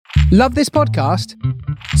Love this podcast?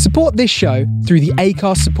 Support this show through the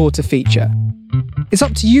Acast supporter feature. It's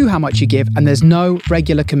up to you how much you give, and there's no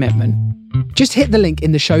regular commitment. Just hit the link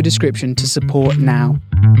in the show description to support now.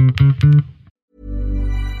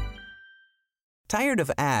 Tired of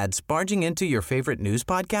ads barging into your favorite news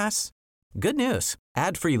podcasts? Good news.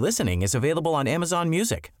 Ad-free listening is available on Amazon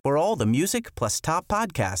Music for all the music plus top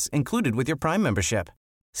podcasts included with your Prime membership.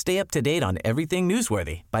 Stay up to date on everything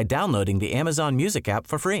newsworthy by downloading the Amazon Music app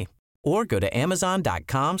for free or go to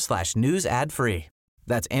amazon.com/news ad free.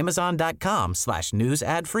 That's amazon.com/news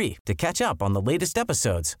ad free to catch up on the latest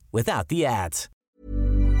episodes without the ads.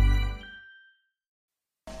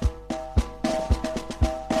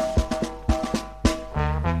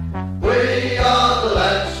 We are the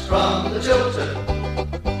lads from the Tilton.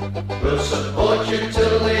 We'll support you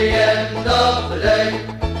till the end of the day.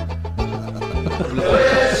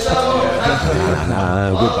 We're so happy.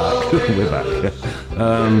 We're back.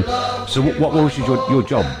 So what was your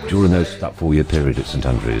job during that 4-year period at St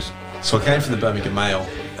Andrews? So I came from the Birmingham Mail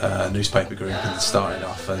newspaper group and started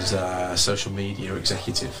off as a social media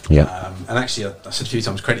executive. Yeah. And actually, I said a few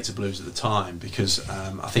times credit to Blues at the time because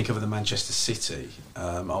I think other than Manchester City,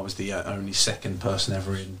 I was the only second person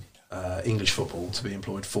ever in English football to be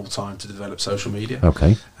employed full-time to develop social media.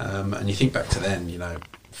 Okay. And you think back to then,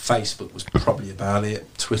 Facebook was probably about it.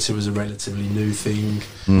 Twitter was a relatively new thing.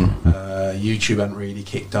 YouTube hadn't really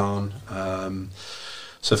kicked on.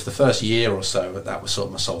 So for the first year or so, that was sort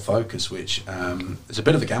of my sole focus, which is a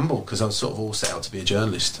bit of a gamble because I was sort of all set out to be a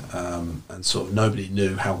journalist, and sort of nobody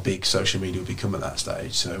knew how big social media would become at that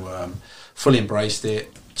stage. So fully embraced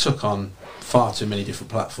it, took on far too many different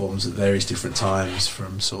platforms at various different times,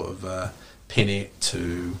 from sort of Pin It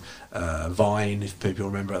to Vine, if people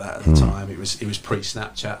remember that at the time. It was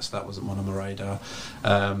pre-Snapchat, so that wasn't one on my radar.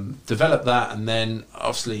 Developed that, and then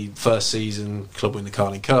obviously first season club win the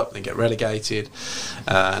Carling Cup, then get relegated,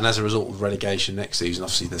 and as a result of relegation next season,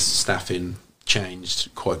 obviously the staffing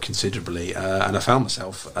changed quite considerably, and I found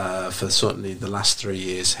myself for certainly the last 3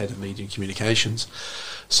 years head of media and communications.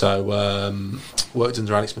 So worked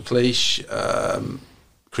under Alex McLeish,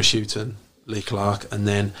 Chris Houghton, Lee Clark, and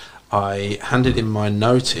then I handed in my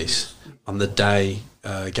notice on the day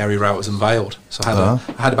Gary Rowett was unveiled. So I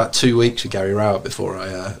had about 2 weeks with Gary Rowett before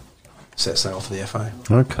I set sail for the FA.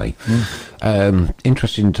 Okay.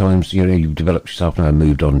 Interesting times. You've developed yourself now and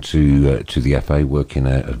moved on to the FA, working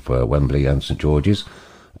out of Wembley and St George's.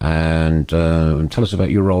 And tell us about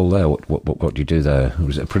your role there. What do you do there?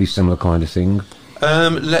 Was it a pretty similar kind of thing?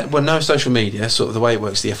 Well, no social media. Sort of the way it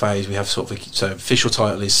works, the FA is we have sort of official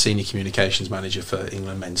title is Senior Communications Manager for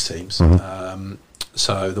England men's teams.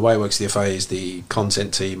 So the way it works, the FA is the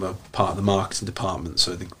content team are part of the marketing department.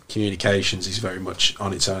 So the communications is very much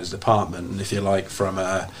on its own as a department. And if you like, from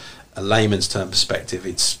a layman's term perspective,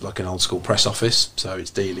 it's like an old school press office. So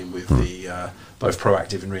it's dealing with the both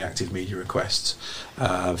proactive and reactive media requests,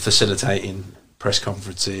 facilitating press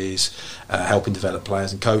conferences, helping develop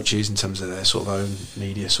players and coaches in terms of their sort of own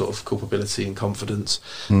media sort of culpability and confidence,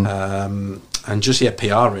 and just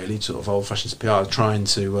PR really, sort of old-fashioned PR, trying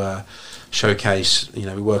to showcase. We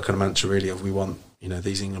work on a mantra really of we want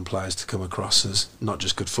these England players to come across as not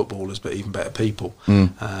just good footballers but even better people,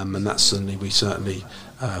 and that's certainly we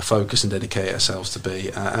focus and dedicate ourselves to be,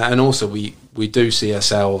 and also we do see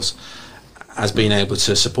ourselves as being able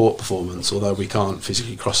to support performance, although we can't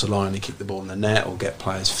physically cross the line and kick the ball in the net or get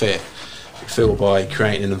players fit. We feel by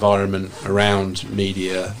creating an environment around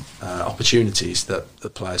media opportunities that the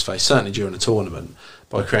players face, certainly during a tournament,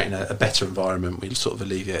 by creating a better environment, we sort of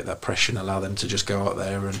alleviate that pressure and allow them to just go out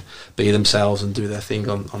there and be themselves and do their thing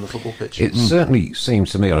on the football pitch. It certainly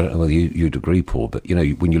seems to me, I don't know whether you'd agree, Paul, but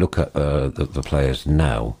when you look at the players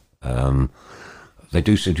now, they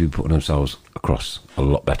do seem to be putting themselves across a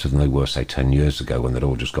lot better than they were, say, 10 years ago when they'd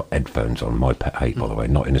all just got headphones on. My pet hate, by the way,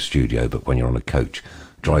 not in a studio, but when you're on a coach,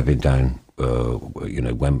 driving down, the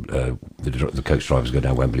coach drivers go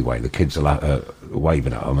down Wembley Way, the kids are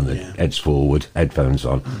waving at them and the heads forward, headphones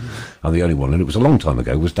on. And the only one, and it was a long time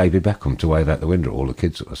ago, was David Beckham to wave out the window at all the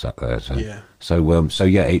kids that were sat there. So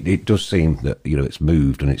it does seem that, it's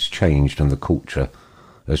moved and it's changed and the culture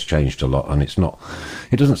has changed a lot, and it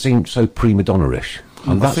doesn't seem so prima donna-ish.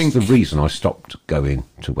 And that's the reason I stopped going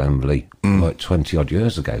to Wembley like 20 odd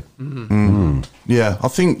years ago. Yeah, I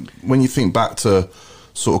think when you think back to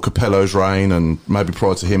sort of Capello's reign and maybe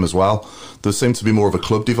prior to him as well, there seemed to be more of a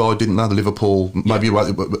club divide, didn't there? The Liverpool, maybe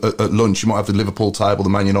at lunch you might have the Liverpool table, the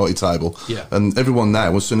Man United table, and everyone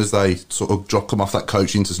now, as soon as they sort of come off that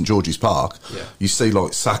coach into St George's Park, you see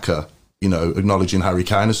like Saka, acknowledging Harry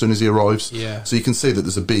Kane as soon as he arrives. So you can see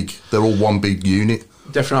that they're all one big unit.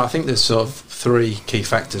 Definitely. I think there's sort of 3 key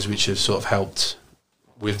factors which have sort of helped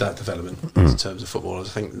with that development in terms of footballers.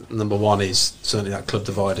 I think number 1 is certainly that club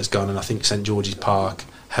divide has gone, and I think St George's Park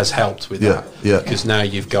has helped with that. Because now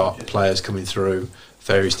you've got players coming through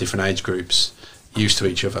various different age groups used to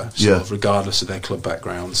each other, sort of regardless of their club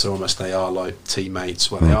background. So almost they are like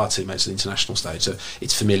teammates. Well, they are teammates at the international stage, so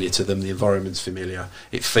it's familiar to them. The environment's familiar.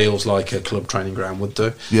 It feels like a club training ground would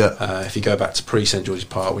do. If you go back to pre-St George's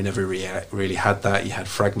Park, we never really had that. You had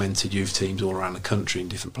fragmented youth teams all around the country in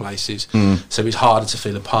different places, so it's harder to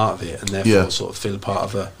feel a part of it, and therefore sort of feel a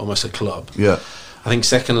part of almost a club. I think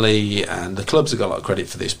secondly, and the clubs have got a lot of credit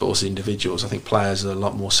for this, but also individuals, I think players are a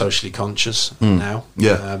lot more socially conscious now.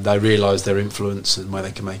 They realise their influence and where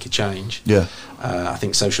they can make a change. I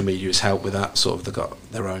think social media has helped with that. Sort of they've got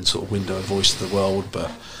their own sort of window of voice to the world,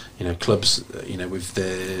 but clubs, with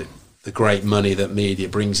the great money that media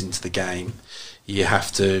brings into the game, you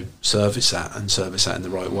have to service that in the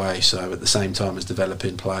right way. So at the same time as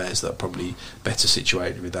developing players that are probably better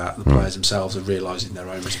situated with that, the players themselves are realising their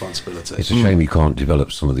own responsibility. It's a shame you can't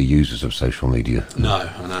develop some of the users of social media. No,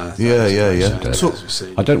 I know. So,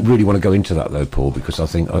 I don't really want to go into that though, Paul, because I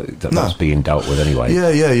think that's being dealt with anyway.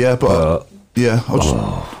 But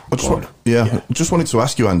I just wanted to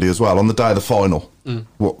ask you, Andy, as well, on the day of the final,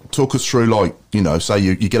 talk us through, like, say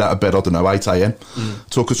you get out of bed, I don't know, 8 a.m.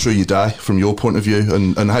 Talk us through your day from your point of view,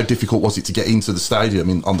 and how difficult was it to get into the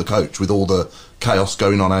stadium on the coach with all the chaos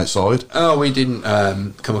going on outside? Oh, we didn't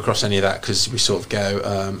come across any of that, because we sort of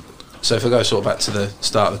go... so if I go sort of back to the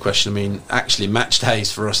start of the question, I mean, actually match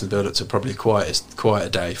days for us in the build-up to probably quite a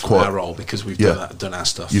day from our role, because we've done our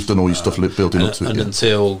stuff. You've done all your stuff building up to it. And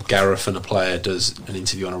until Gareth and a player does an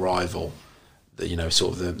interview on arrival,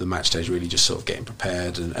 sort of the match day is really just sort of getting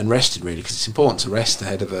prepared and rested, really, because it's important to rest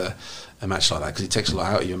ahead of a match like that, because it takes a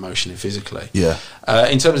lot out of you emotionally and physically.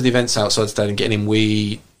 In terms of the events outside the stadium, getting in,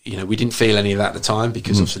 we didn't feel any of that at the time,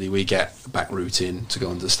 because obviously we get a back route in to go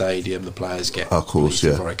into the stadium, the players get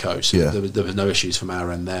before a coach, so there was no issues from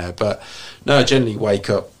our end there. But no, generally wake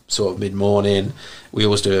up sort of mid-morning. We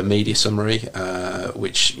always do a media summary,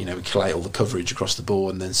 which we collate all the coverage across the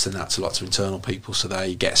board and then send that to lots of internal people, so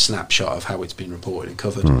they get a snapshot of how it's been reported and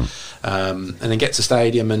covered. And then get to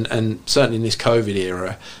stadium, and certainly in this COVID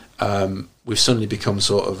era, we've suddenly become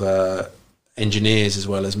sort of engineers as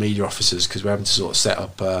well as media officers, because we're having to sort of set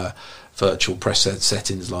up virtual press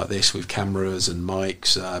settings like this with cameras and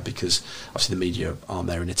mics, because obviously the media aren't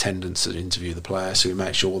there in attendance to interview the player, so we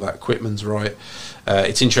make sure all that equipment's right.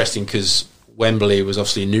 It's interesting because Wembley was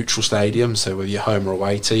obviously a neutral stadium, so whether you're home or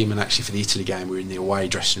away team, and actually for the Italy game we were in the away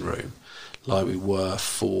dressing room like we were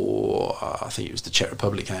for I think it was the Czech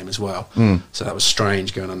Republic game as well. So that was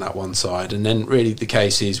strange going on that one side. And then really the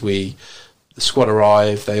case is the squad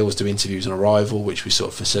arrive, they always do interviews on arrival, which we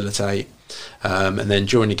sort of facilitate, and then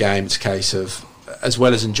during the game it's a case of, as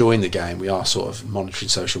well as enjoying the game, we are sort of monitoring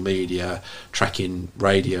social media, tracking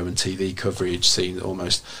radio and TV coverage, seeing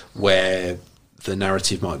almost where the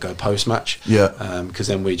narrative might go post-match, because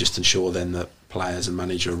then we just ensure then that players and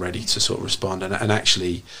manager are ready to sort of respond. And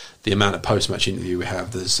actually the amount of post-match interview we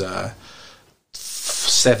have, there's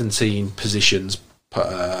 17 positions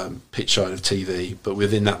pitch side of TV, but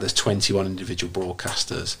within that there's 21 individual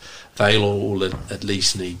broadcasters. They'll all at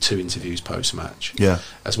least need 2 interviews post-match,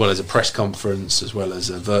 as well as a press conference, as well as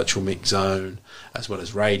a virtual mix zone, as well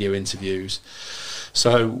as radio interviews.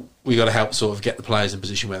 So we got to help sort of get the players in a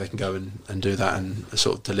position where they can go and do that and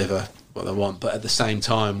sort of deliver what they want, but at the same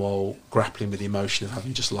time while grappling with the emotion of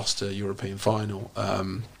having just lost a European final.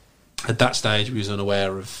 At that stage we was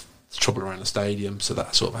unaware of trouble around the stadium, so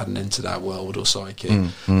that sort of hadn't entered our world or psyche,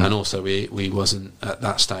 and also we wasn't at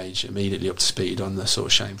that stage immediately up to speed on the sort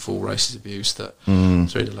of shameful racist abuse that 3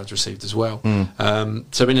 of the lads received as well.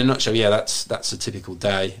 So in a nutshell, that's a typical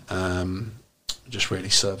day, just really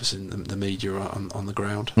servicing the media on the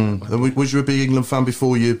ground. And was you a big England fan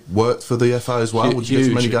before you worked for the FA as well? Would you get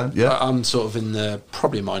to many games? I'm sort of in the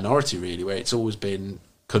probably minority really, where it's always been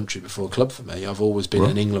country before club for me. I've always been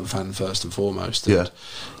an England fan first and foremost, and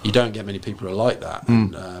you don't get many people who are like that.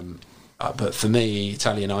 But for me,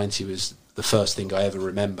 Italia 90 was the first thing I ever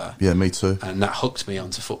remember. Yeah, me too. And that hooked me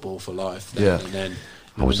onto football for life. And then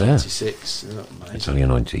I was there. 96. Italia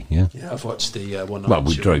 90, yeah. Yeah, I've watched the one night. Well,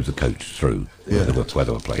 we drove the coach through where they were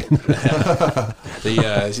playing.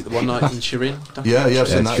 Is it the one night in Turin? Yeah, I've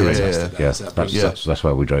seen that. That's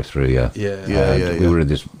where we drove through. We were in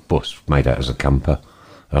this bus made out as a camper,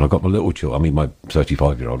 and I got my little children. I mean, my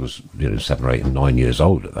 35-year-old was 7 or 8 and 9 years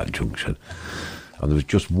old at that junction, and there was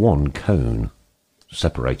just one cone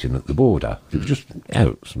separating at the border. It was just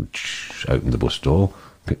out. Opened the bus door,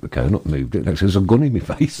 picked the cone up, moved it. Next, there's a gun in my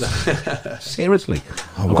face. Seriously.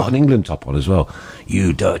 I've got an England top on as well.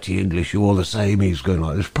 You dirty English, you're all the same. He's going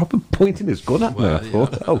like this, proper pointing his gun at me. I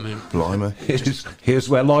thought, blimey. Here's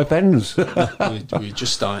where life ends. we're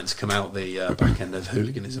just starting to come out the back end of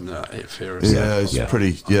hooliganism. It's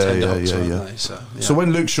pretty. Yeah. So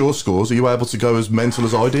when Luke Shaw scores, are you able to go as mental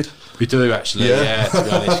as I did? We do actually, to be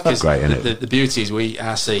honest. Because great, isn't it? The beauty is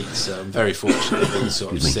our seats. I'm very fortunate that we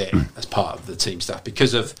sort of sit as part of the team staff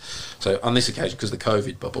so on this occasion, because of the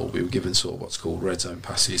COVID bubble, we were given sort of what's called red zone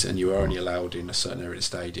passes, and you were only allowed in a certain area of the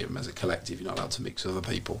stadium as a collective. You're not allowed to mix with other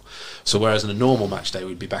people. So whereas in a normal match day,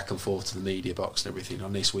 we'd be back and forth to the media box and everything.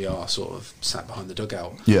 On this, we are sort of sat behind the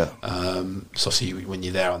dugout. Yeah. So obviously, when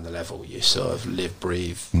you're there on the level, you sort of live,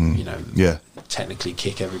 breathe. Technically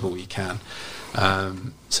kick every ball you can. I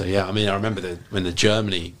remember when the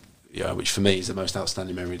Germany, which for me is the most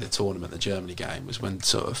outstanding memory of the tournament, the Germany game, was when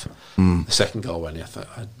sort of the second goal went in. I thought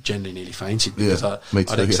I genuinely nearly fainted because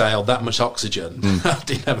I'd exhaled that much oxygen. I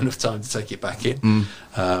didn't have enough time to take it back in.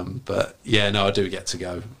 I do get to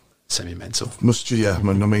go semi-mental. Must you? Yeah, I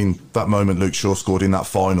mean, that moment Luke Shaw scored in that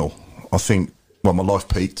final, I think, my life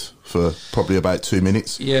peaked for probably about 2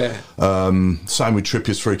 minutes. Yeah. Same with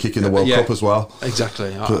Trippier's free kick in the World Cup as well.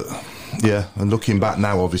 Exactly. And looking back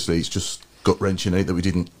now, obviously, it's just gut-wrenching that we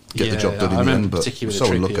didn't get the job done in the end. But particularly so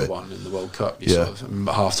the unlucky. one in the World Cup. Sort of,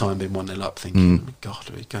 at half-time being 1-0 up, thinking, God,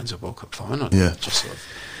 are we going to a World Cup final? Yeah. It just sort of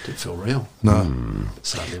didn't feel real. No.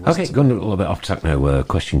 Okay, going a little bit off track now.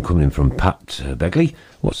 Question coming in from Pat Begley.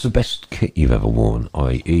 What's the best kit you've ever worn?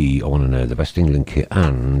 I.e., I want to know the best England kit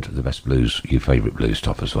and the best your favourite blues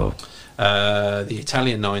top as well. The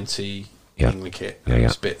Italian 90 England kit.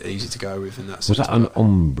 It's a bit easy to go with in that sense. Was that an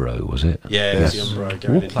Umbro, was it? Yeah, it was the Umbro.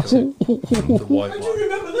 Going into the white one. Do you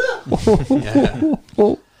remember that?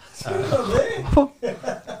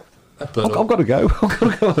 I've got to go. I've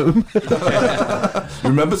got to go home. You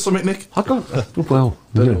remember something, Nick? But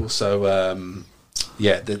also,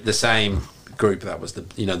 the same group that was the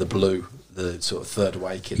blue, the sort of third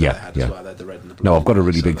away kit that they had as well. They had the red and the blue. No, I've got a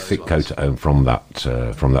really big thick coat at home from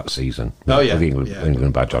that season. With the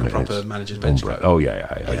England badge on it. Proper manager's bench coat. Oh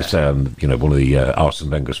yeah. It's one of the Arsene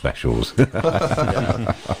Wenger specials.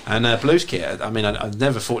 And blues kit. I mean, I'm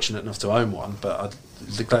never fortunate enough to own one, but I'd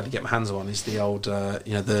glad to get my hands on one. Is the old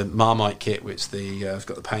the Marmite kit, which I've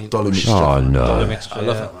got the paint. Dolly mixture. Oh no, Dolly mixture, I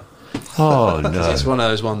love that one. Oh no, it's one of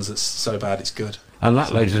those ones that's so bad it's good. And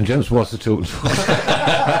that, ladies and gents, was the Tilton.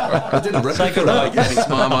 I didn't recognise that. It's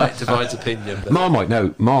Marmite divides opinion. Marmite.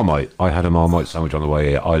 I had a Marmite sandwich on the way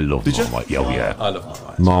here. I love Marmite. Yeah. I love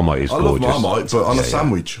Marmite. Marmite is gorgeous. I love Marmite, but on a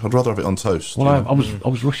sandwich. I'd rather have it on toast. Well, I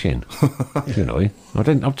was rushing. I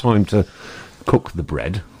didn't have time to cook the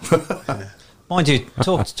bread. Mind you,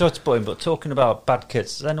 but talking about bad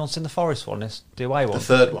kits, has anyone seen the Forest one? It's the away one. The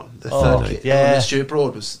third one. The third kit. Yeah. Stuart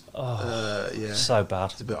Broad was... so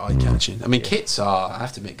bad. It's a bit eye-catching. I mean, kits are, I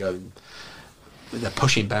have to admit, they're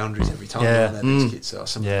pushing boundaries every time. Yeah. These kits are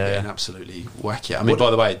something getting absolutely wacky. I mean,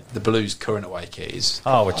 by the way, the Blues current away kit is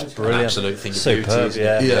which is brilliant. An absolute thing Superb, of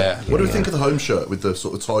beauty. Yeah. What do we think of the home shirt with the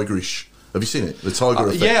sort of tigerish... Have you seen it? The tiger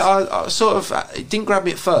effect? I sort of... It didn't grab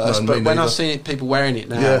me at first, but when I've seen people wearing it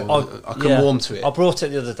now, I can warm to it. I brought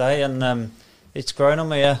it the other day and it's grown on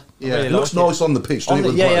me, Really it looks nice on the pitch,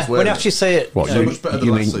 doesn't it? When you actually see it... What, so much better than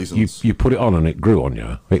last season's. You put it on and it grew on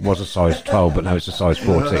you? It was a size 12, but now it's a size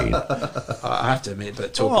 14. I have to admit,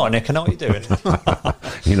 but... All right, Nick, I know what you're doing.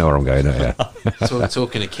 You know where I'm going at, yeah.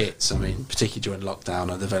 Talking of kits, I mean, particularly during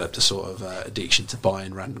lockdown, I developed a sort of addiction to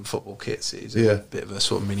buying random football kits. It's a bit of a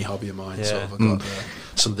sort of mini hobby of mine. Sort of, I got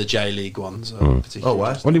some of the J League ones. Oh,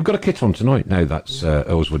 wow. Well, you've got a kit on tonight. Now, that's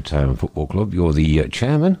Earlswood Town Football Club. You're the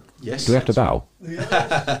chairman. Yes. Do we have to bow? No,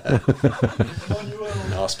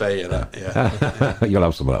 I'll spare you that, yeah. You'll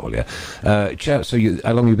have some of that, will you? So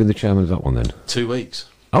how long have you been the chairman of that one then? 2 weeks.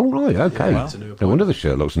 Oh, right, okay. Yeah, no wonder the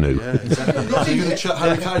shirt looks new. Yeah, exactly. Are you going to chat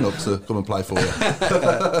Harry Kane up to come and play for you?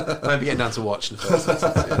 Maybe getting down to watch in the first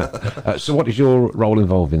instance, so what is your role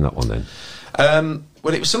involved in that one then?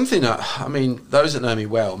 Well, it was something that, I mean, those that know me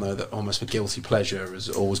well know that almost my guilty pleasure has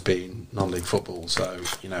always been non-league football. So,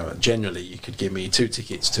 generally you could give me 2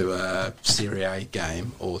 tickets to a Serie A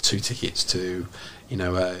game or 2 tickets to,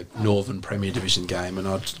 a Northern Premier Division game, and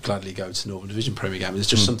I'd gladly go to Northern Division Premier game. There's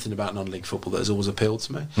just something about non-league football that has always appealed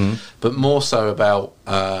to me. But more so about...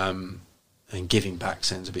 and giving back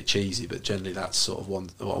sounds a bit cheesy, but generally that's sort of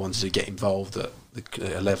what I wanted to get involved at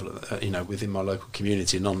a level, within my local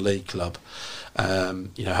community, a non-league club.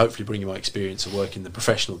 Hopefully bringing my experience of working the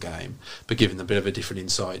professional game, but giving a bit of a different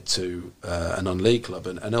insight to a non-league club.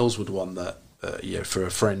 And Earlswood one that for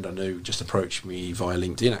a friend I knew, just approached me via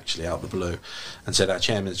LinkedIn actually out of the blue and said, our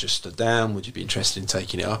chairman's just stood down, would you be interested in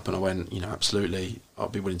taking it up? And I went, absolutely, I'll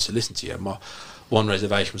be willing to listen to you. My one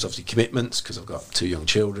reservation was obviously commitments, because I've got 2 young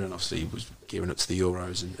children, obviously was gearing up to the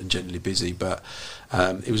Euros and generally busy, but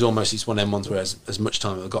it was almost, it's one of them ones where as much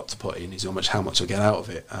time as I've got to put in is how much I get out of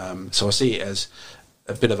it. So I see it as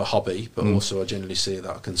a bit of a hobby, but also I generally see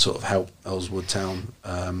that I can sort of help Earlswood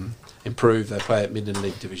Town improve. They play at Midland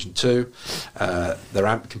League Division 2.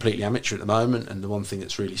 They're completely amateur at the moment, and the one thing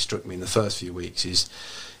that's really struck me in the first few weeks is,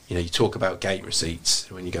 you talk about gate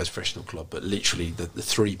receipts when you go to professional club, but literally the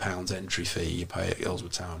 £3 entry fee you pay at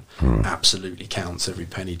Earlswood Town absolutely counts. Every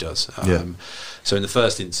penny does. So in the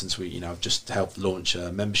first instance, I've just helped launch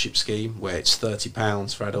a membership scheme where it's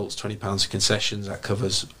 £30 for adults, £20 for concessions. That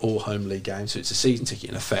covers all home league games, so it's a season ticket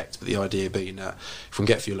in effect. But the idea being that if we can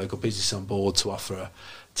get for your local business on board to offer a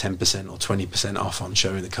 10% or 20% off on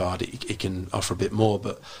showing the card, it can offer a bit more.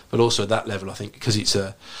 But also at that level, I think because it's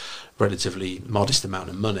a relatively modest amount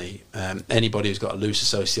of money, anybody who's got a loose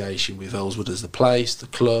association with Earlswood as the place, the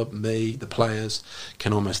club, me, the players,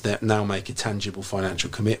 can almost now make a tangible financial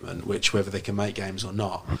commitment, which, whether they can make games or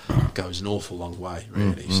not, goes an awful long way,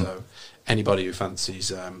 really. So anybody who fancies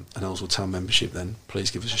an Earlswood Town membership, then please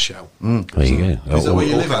give us a shout. There you go. Is that where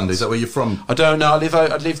you live, Andy? Is that where you're from? I don't know.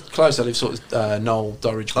 I live close. I live sort of Knoll,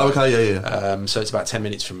 Dorridge. Oh, okay, yeah. So it's about 10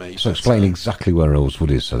 minutes from me. So explain exactly where Earlswood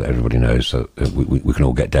is so that everybody knows, so we can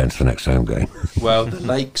all get down to the next home game. Well, the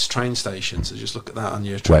Lakes train station, so just look at that on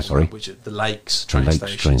your Where, sorry? Which is the Lakes train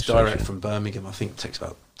station. It's direct from Birmingham. I think it takes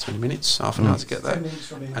about 20 minutes, half an hour to get there.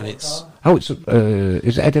 And it's... Oh, is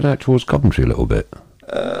it heading out towards Coventry a little bit?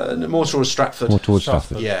 More towards Stratford. More towards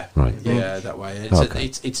Stratford. Yeah, right. Yeah, that way.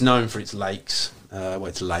 It's known for its lakes. Well,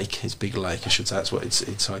 it's a lake. It's a big lake, I should say. That's what it's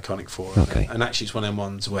iconic for. Okay. And actually, it's one of them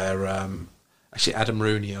ones where actually Adam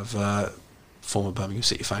Rooney of former Birmingham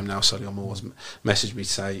City fame, now Solihull Moors, messaged me to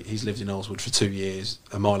say he's lived in Earlswood for 2 years,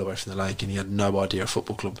 a mile away from the lake, and he had no idea a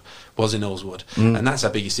football club was in Earlswood. And that's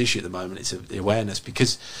our biggest issue at the moment. It's the awareness,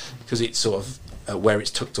 because it's sort of where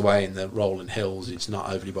it's tucked away in the rolling hills. It's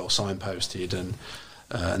not overly well signposted, and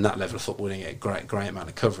that level of football didn't get a great amount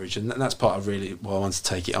of coverage, and that's part of really why I want to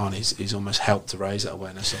take it on is almost help to raise that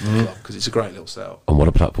awareness of the club, because it's a great little setup. And what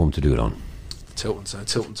a platform to do it on. Tilton, so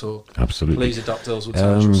Tilton Talk. Absolutely. Please adopt Earlswood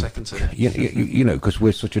Town second to you know, because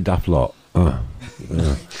we're such a daft lot.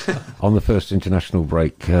 On the first international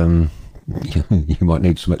break, you might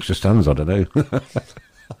need some extra stands, I don't know.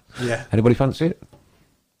 Yeah. Anybody fancy it?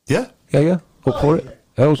 Yeah. Yeah. Up for it?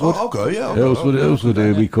 Earlswood? I'll go, yeah. Earlswood,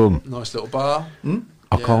 here we come. Nice little bar.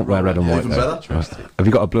 I can't wear red and white. Even though. better. Right. Have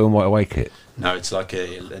you got a blue and white away kit? No, it's like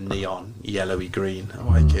a neon yellowy green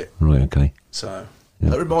away kit. Right, okay. So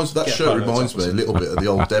That shirt reminds me a little bit of the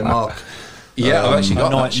old Denmark. yeah, I've actually got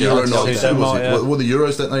that Euro shirt. 92, Denmark, was it? yeah. Well, the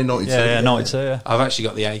Euros, don't they? 92. Yeah, 92, yeah. I've actually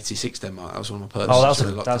got the 86 Denmark. That was one of my purchases.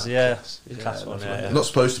 Oh, that's class one, yeah. Not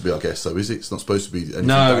supposed to be, I guess, though, is it? It's not supposed to be anything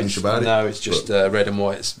No, Danish about it. no, it's just red and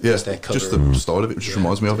white. It's Yeah, just their colour. just the style of it, just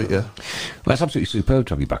reminds me of it, yeah. Well, it's absolutely superb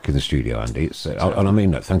to have you back in the studio, Andy. It's, and I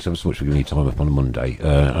mean that. Thanks ever so much for giving me time up on a Monday.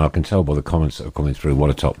 And I can tell by the comments that are coming through, what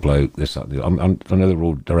a top bloke, this, that, I know they're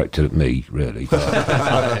all directed at me, really.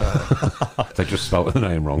 They just spelled the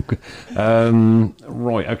name wrong.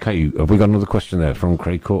 Right, okay. Have we got another question there from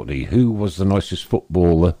Craig Courtney? Who was the nicest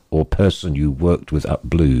footballer or person you worked with at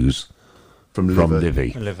Blues? From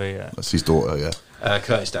Livy. Livy, yeah. That's his daughter, yeah.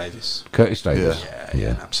 Curtis Davis. Curtis Davis.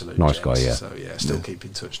 Yeah, absolute Nice gent. guy, yeah. So still keep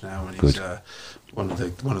in touch now, and Good. he's one of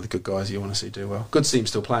the good guys you want to see do well. Good to see him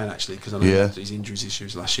still playing, actually, because I know his injuries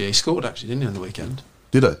issues last year. He scored, actually, didn't he, on the weekend?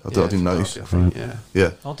 Did I didn't notice. I think,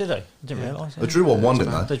 Yeah. Oh, did they? I didn't realise. They drew 1-1,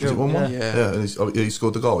 didn't they? They drew 1-1? yeah. And he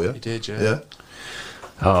scored the goal, yeah? He did, yeah. Yeah.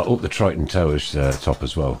 Up the Triton Towers top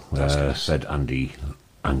as well, said Andy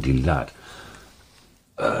Ladd.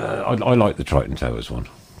 I like the Triton Towers one,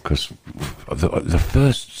 because the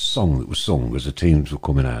first song that was sung as the teams were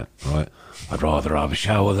coming out, right? I'd rather have a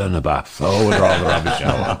shower than a bath. Oh, I'd rather have a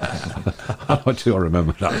shower. I do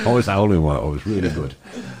remember that. I was howling while I was really good.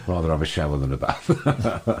 Rather have a shower than a bath.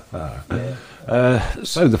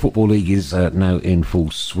 So the Football League is now in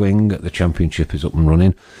full swing. The Championship is up and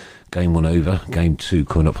running. Game 1 over. Game 2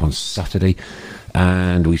 coming up on Saturday.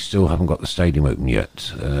 And we still haven't got the stadium open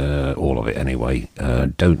yet. All of it anyway.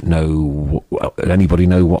 Don't know. Anybody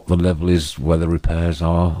know what the level is, where the repairs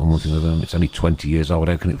are and one thing of them? It's only 20 years old.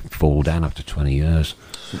 How can it fall down after 20 years?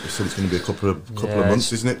 So it's going to be a couple of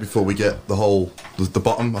months, isn't it, before we get the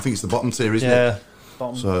bottom? I think it's the bottom tier, isn't it?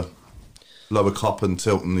 Bottom. So lower Cop and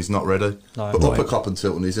Tilton is not ready, No. but upper Cop and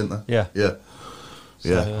Tilton is, isn't there? Yeah.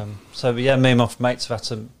 Yeah. So me and my mates have had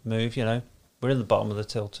to move. You know, we're in the bottom of the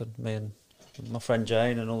Tilton. Me and my friend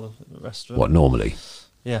Jane and all the rest of it. What, normally?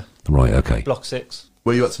 Yeah. Right, okay. Block 6.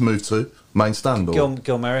 Where you had to move to? Main stand? Or?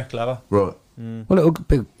 Gilmerrick, Lever. Right. Well, it'll be a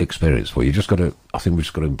big experience for you. I think we've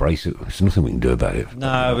just got to embrace it. There's nothing we can do about it.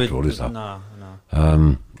 No, is there? No.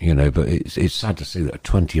 But it's sad to see that a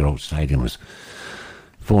 20-year-old stadium has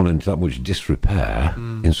fallen into that much disrepair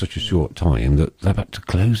in such a short time that they've had to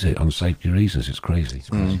close it on safety reasons. It's crazy.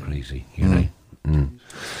 It's crazy, you know.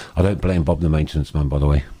 I don't blame Bob the maintenance man, by the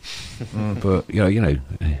way. But,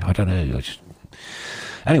 I don't know.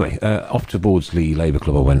 Anyway, off to Bordsley Labour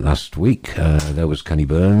Club I went last week. There was Kenny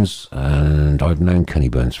Burns, and I've known Kenny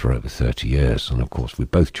Burns for over 30 years. And, of course,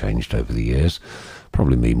 we've both changed over the years.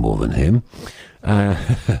 Probably me more than him. And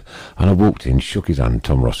I walked in, shook his hand.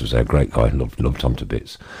 Tom Ross was there, great guy, loved Tom to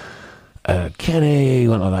bits. Kenny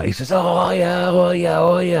went like that. He says, oh yeah.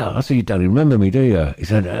 I said, you don't remember me, do you? He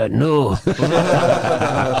said, no.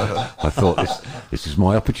 I thought, this is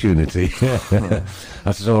my opportunity.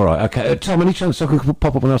 I said, all right, okay. Tom, any chance I could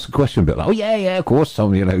pop up and ask a question? A bit like, oh yeah, of course,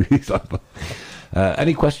 Tom. He's like,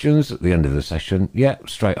 any questions at the end of the session? Yeah,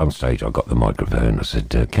 straight on stage. I got the microphone. I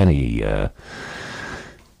said, Kenny,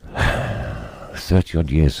 30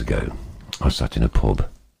 odd years ago, I sat in a pub.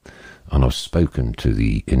 And I've spoken to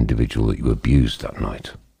the individual that you abused that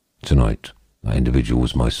night. Tonight, that individual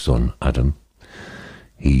was my son, Adam.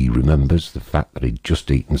 He remembers the fact that he'd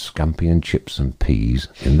just eaten scampi and chips and peas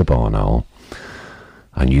in the barn owl.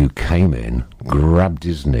 And you came in, grabbed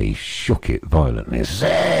his knee, shook it violently, and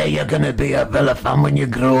said, hey, you're going to be a Villa fan when you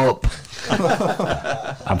grow up.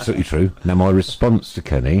 Absolutely true. Now, my response to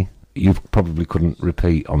Kenny, you probably couldn't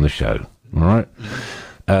repeat on the show. All right?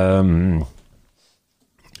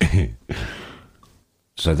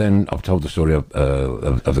 So then I've told the story of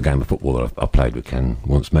the game of football that I played with Ken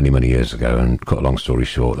once many years ago, and cut a long story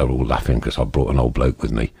short, they were all laughing because I brought an old bloke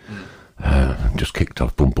with me. Just kicked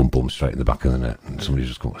off, boom, straight in the back of the net, and somebody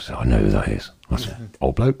just come and said, I know who that is. I said,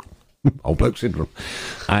 old bloke? Old bloke syndrome.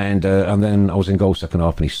 And then I was in goal second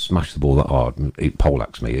half, and he smashed the ball that hard. He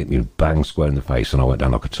poleaxed me, hit me bang square in the face, and I went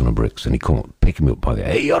down like a ton of bricks. And he come up, picking me up by the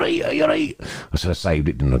hey, you're right. I said, I saved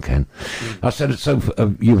it, didn't I, Ken? I said, so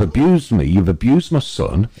you've abused me, you've abused my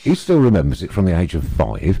son. He still remembers it from the age of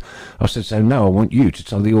 5. I said, so now I want you to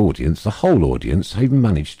tell the audience, the whole audience, how you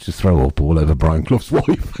managed to throw up all over Brian Clough's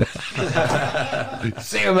wife.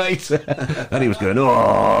 See you, mate. And he was going,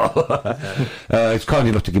 oh. It's kind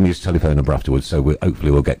enough to give me his telephone number afterwards, so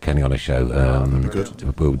hopefully we'll get Kenny on a show.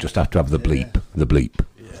 Good. We'll just have to have the bleep. The bleep.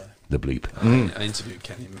 I interviewed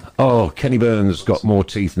Kenny. Oh, Kenny Burns got more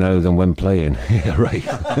teeth now than when playing. Yeah, right.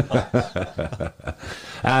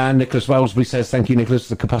 And Nicholas Wellesbury says, thank you, Nicholas.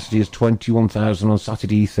 The capacity is 21,000 on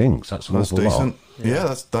Saturday, he thinks. That's an awful decent. lot.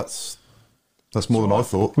 Yeah, that's more than I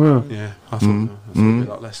thought. Yeah, I thought it'd be a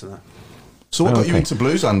lot less than that. So what got you into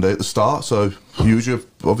blues, Andy, at the start? So you were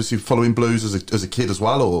obviously following blues as a kid as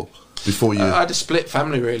well, or before you? I had a split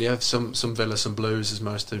family, really. I have some Villa, some blues, as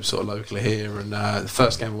most do, sort of locally here. And the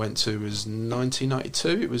first game I went to was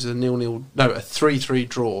 1992. It was a 3-3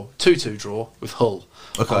 draw, 2-2 draw with Hull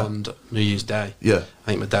on New Year's Day. Yeah, I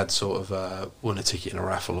think my dad sort of won a ticket in a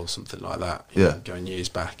raffle or something like that. Going years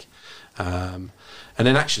back, and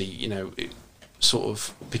then actually, sort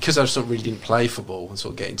of, because I sort of really didn't play football and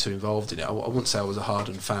sort of getting too involved in it, I wouldn't say I was a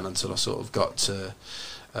hardened fan until I sort of got to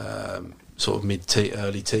sort of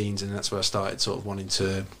early teens, and that's where I started sort of wanting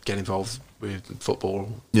to get involved with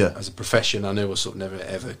football as a profession. I knew I was sort of never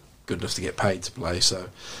ever good enough to get paid to play, so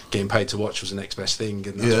getting paid to watch was the next best thing,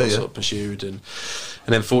 and that's what I sort of pursued, and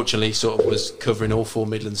then fortunately sort of was covering all 4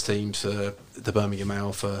 Midlands teams for the Birmingham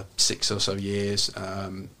Mail for 6 or so years.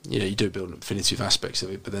 You do build an affinity with aspects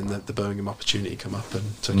of it, but then the Birmingham opportunity come up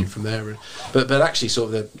and took it from there. But actually,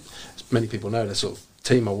 sort of as many people know, the sort of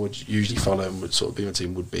team I would usually follow and would sort of be my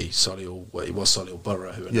team would be Solihull. Well, it was Solihull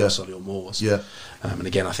Borough, who are now Solihull Moors. Yeah. And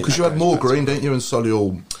again, I think because you had Moor Green, didn't you, and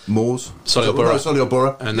Solihull Moors? Solihull Borough. No, Solihull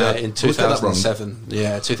Borough. And in 2007,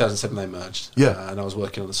 2007 they merged. Yeah. And I was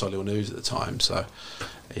working on the Solihull News at the time, so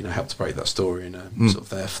helped to break that story in sort of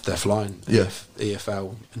their flying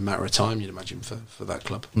EFL in a matter of time, you'd imagine, for that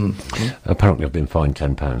club. Apparently I've been fined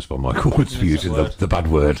 £10 by Michael Woods for using the bad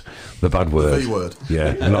word. The bad word. The V word.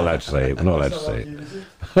 Yeah, we're not allowed to say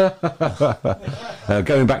it.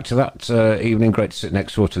 Going back to that evening, great to sit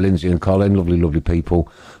next door to Lindsay and Colin, lovely people,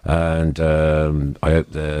 and I hope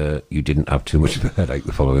you didn't have too much of a headache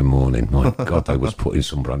the following morning. My God, they was putting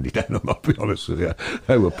some brandy down, I'll be honest with you.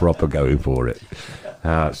 They were proper going for it.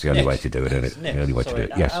 That's the only way to do it, isn't it? The only way to do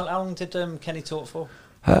it. Yes. How long did Kenny talk for?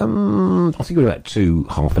 I think it was about 2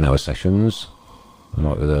 half-an-hour sessions,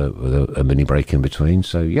 like with a mini break in between.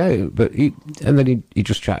 So yeah, but he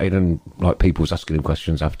just chatted, and like people was asking him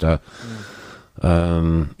questions after.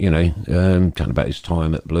 Talking about his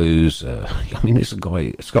time at Blues. I mean, it's a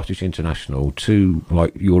guy, Scottish international, 2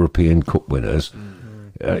 like European Cup winners.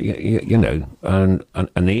 And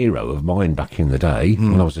an hero of mine back in the day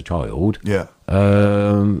when I was a child. Yeah.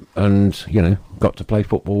 Got to play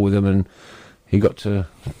football with him, and he got to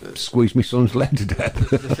squeeze my son's leg to death.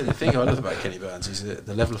 The thing I love about Kenny Burns is that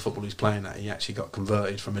the level of football he's playing at, he actually got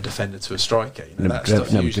converted from a defender to a striker. That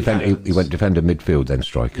stuff usually happens. He went defender, midfield, then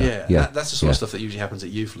striker. That's the sort of stuff that usually happens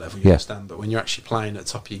at youth level, you understand. But when you're actually playing at the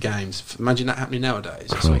top of your games, imagine that happening nowadays.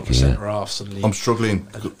 Sort of a centre half suddenly. I'm struggling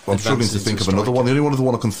to think of another one. The only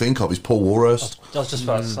one I can think of is Paul Warhurst. I was just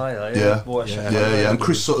about to say that. Yeah. And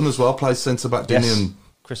Chris Sutton as well plays centre back, didn't he? And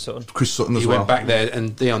Chris Sutton as well. He went back there,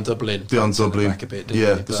 and Dion Dublin. Back a bit, so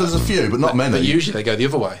there's a few, but not many. But usually they go the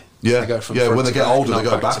other way. Yeah, they go from front when they get older, they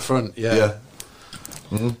go back to front. Yeah.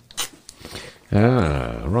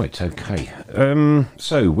 Right, okay.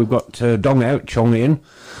 So we've got Dong out, Chong in.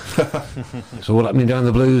 It's all happening down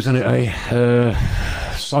the Blues, isn't it?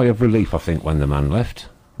 Sigh of relief, I think, when the man left.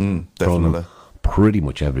 Definitely. From pretty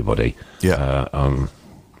much everybody. Yeah.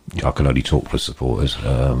 I can only talk for supporters,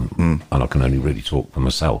 and I can only really talk for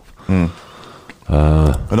myself. And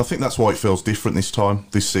I think that's why it feels different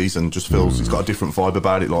this season. Just feels it's got a different vibe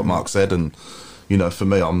about it, like Mark said. And for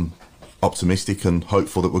me, I'm optimistic and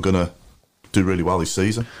hopeful that we're going to do really well this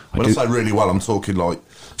season. When I say really well, I'm talking like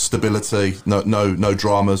stability, no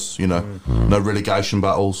dramas, no relegation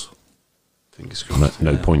battles. Fingers crossed.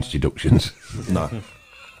 No points deductions. No.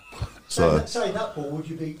 So saying that, Paul, would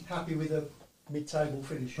you be happy with a mid-table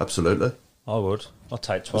finish? Absolutely. I would. I'll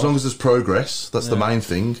take 12. As long as there's progress, that's the main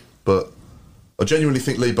thing. But I genuinely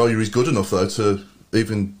think Lee Bowyer is good enough, though, to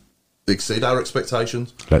even exceed our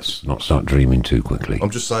expectations. Let's not start dreaming too quickly. I'm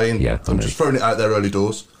just saying, I'm just throwing it out there early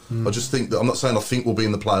doors. I just think that, I'm not saying I think we'll be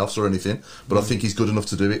in the playoffs or anything, but I think he's good enough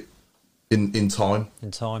to do it in time.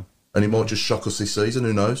 In time. And he might just shock us this season,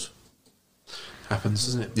 who knows? Happens,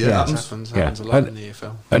 doesn't it? Yeah, happens a lot in the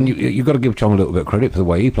EFL. And you've got to give Chong a little bit of credit for the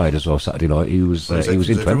way he played as well Saturday night. He was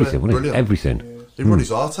into everything, wasn't he? Everything. Yeah. He run his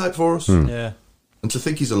heart out for us. Yeah. And to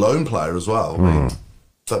think he's a lone player as well, I mean,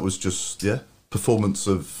 that was just, performance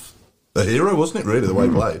of a hero, wasn't it, really, the way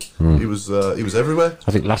he played? He was everywhere.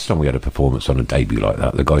 I think last time we had a performance on a debut like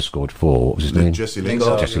that, the guy scored 4. What was his name? Jesse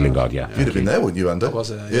Lingard. Jesse Lingard, yeah. You'd have been there, wouldn't you, Andy?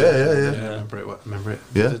 Was it? Yeah. Remember it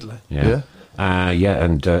Yeah. vividly. Yeah.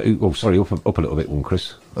 And up a little bit one,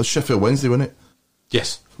 Chris. That was Sheffield Wednesday, wasn't it?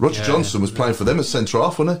 Yes. Roger Johnson was playing for them at centre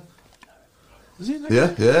half, wasn't he? Was he?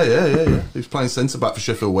 Yeah. He was playing centre back for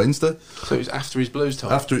Sheffield Wednesday. So it was after his Blues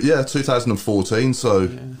time? 2014, so,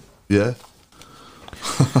 yeah.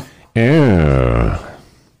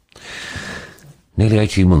 Nearly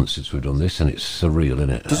 18 months since we've done this, and it's surreal, isn't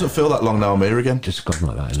it? Doesn't feel that long now, I'm here again. Just gone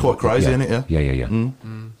like that. It's quite crazy, isn't it? Yeah.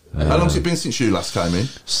 How long's it been since you last came in?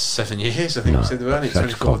 7 years, I think we said they were only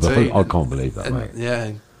 2014. I can't believe that, mate. Yeah,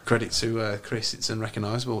 and credit to Chris, it's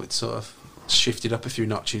unrecognisable. It's sort of shifted up a few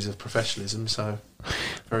notches of professionalism, so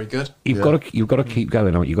very good. You've got to keep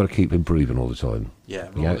going. You've got to keep improving all the time. Yeah,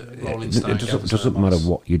 it doesn't matter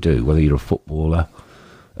what you do, whether you're a footballer,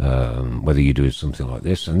 whether you're doing something like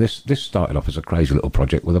this. And this started off as a crazy little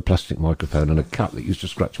project with a plastic microphone and a cat that used to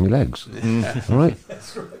scratch my legs. All right.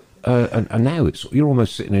 That's right. And now you're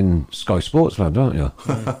almost sitting in Sky Sports land, aren't you?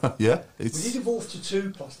 Yeah. We did evolve to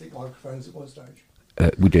 2 plastic microphones at one stage.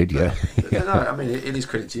 We did, yeah. No, I mean it is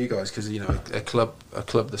credit to you guys because a club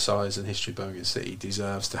the size and history of Birmingham City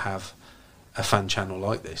deserves to have a fan channel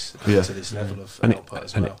like this to this level of output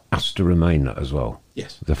as well. And it has to remain that as well.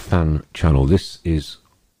 Yes, the fan channel. This is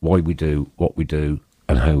why we do what we do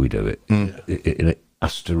and how we do it. It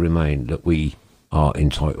has to remain that we are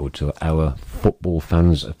entitled to our football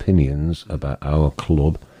fans' opinions about our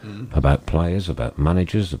club, about players, about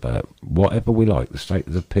managers, about whatever we like, the state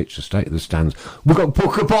of the pitch, the state of the stands. We've got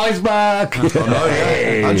Booker Pies back!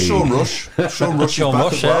 And Sean Rush. Sean Rush is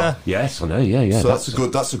back as well. Yes, I know, yeah. So that's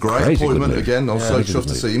a great appointment again. I'm so chuffed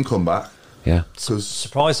to see him come back. Yeah,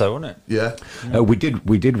 surprise though, wasn't it? Yeah, we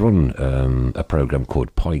did run a program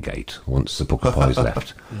called Piegate once the Booker Pies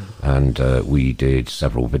left, and we did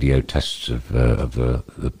several video tests of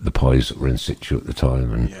the pies that were in situ at the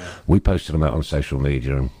time, and we posted them out on social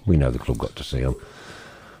media, and we know the club got to see them.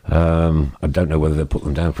 I don't know whether they put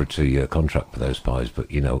them down for a 2-year contract for those pies,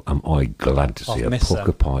 but am I glad to see a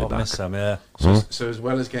Booker Pie back? I miss them, yeah. So as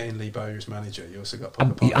well as getting Lee Bowyer as manager, you also got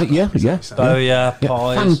Booker Pies. Yeah. Bowyer,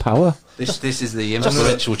 Pies. Fan power. This is the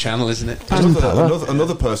influential channel, isn't it?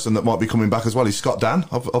 Another person that might be coming back as well is Scott Dan.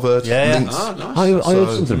 I've heard links. Oh, nice. I heard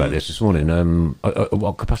something about this morning.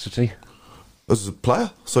 What capacity? as a player.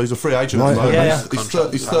 So he's a free agent at the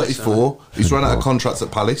moment. He's 34. He's run out of contracts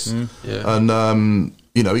at Palace. And,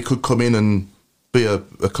 he could come in and be a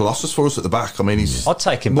colossus for us at the back. I mean, he's I'd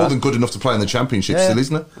take him more back. than good enough to play in the Championship still,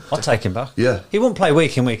 isn't it? I'd take him back. Yeah. He won't play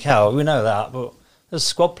week in, week out, we know that, but as a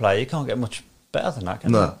squad player, you can't get much better than that,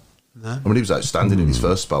 can you? No. I mean, he was outstanding in his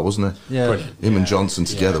first spell, wasn't he? Yeah. Brilliant. Him and Johnson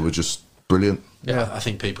together were just brilliant. Yeah, I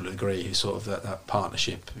think people agree. He's sort of that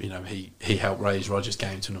partnership. He helped raise Rodgers'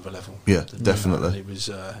 game to another level. Yeah, definitely. He was.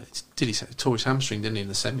 Did he tore his hamstring? Didn't he in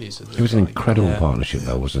the semis? It was an incredible partnership,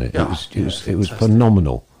 though, wasn't it? Yeah. It was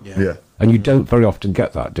phenomenal. Yeah. And you don't very often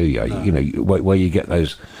get that, do you? No. Where you get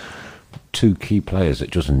those two key players that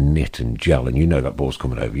just knit and gel, and that ball's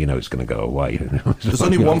coming over. It's going to go away. There's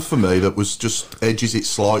only one for me that was just edges it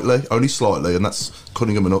slightly, only slightly, and that's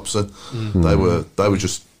Cunningham and Upson. They were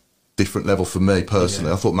just different level for me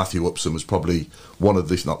personally. I thought Matthew Upson was probably one of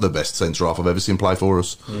the, not the best centre half I've ever seen play for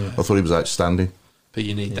us. I thought he was outstanding. But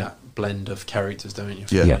you need that blend of characters, don't you?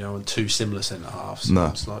 Yeah. And two similar centre halves,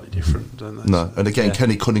 slightly different, don't they? No, and again,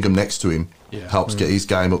 Kenny Cunningham next to him helps get his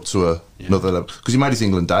game up to another level, because he made his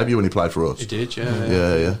England debut when he played for us. He did,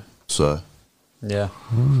 yeah. So. Yeah.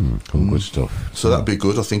 Good stuff. So that'd be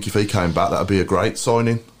good. I think if he came back, that'd be a great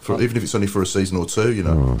signing, even if it's only for a season or two,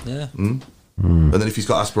 Yeah. And then if he's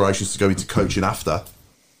got aspirations to go into coaching after,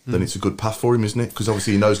 then it's a good path for him, isn't it? Because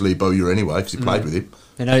obviously he knows Lee Bowyer anyway, because he played with him.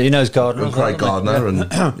 He knows Gardner. And Craig Gardner, and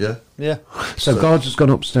Yeah. So Gardner's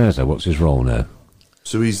gone upstairs, though. What's his role now?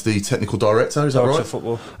 So he's the technical director, is that Director right? of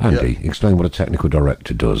football. Andy, explain what a technical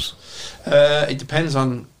director does. It depends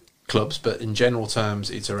on clubs, but in general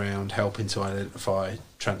terms, it's around helping to identify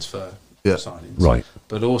transfer signings. Right.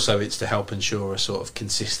 But also it's to help ensure a sort of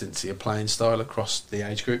consistency of playing style across the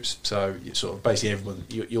age groups. So you sort of basically everyone,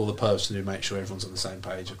 you're the person who makes sure everyone's on the same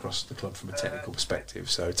page across the club from a technical perspective.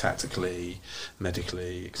 So tactically,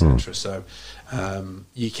 medically, etc. So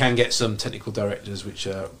you can get some technical directors which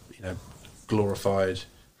are glorified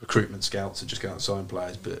recruitment scouts that just go out and sign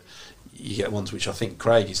players, but you get ones which I think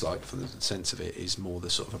Craig is like, for the sense of it, is more the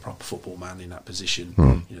sort of a proper football man in that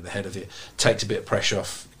position. The head of it takes a bit of pressure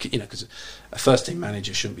off, because a first team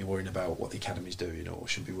manager shouldn't be worrying about what the academy's doing, or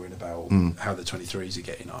should be worrying about how the 23s are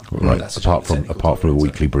getting on. Right. That's apart from a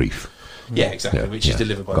weekly brief. Yeah, exactly, which is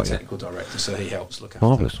delivered by the technical director, so he helps look after.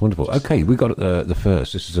 Marvellous, wonderful. Okay, we got the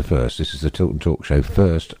first. This is the first. This is the Tilton Talk Show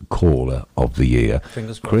first caller of the year.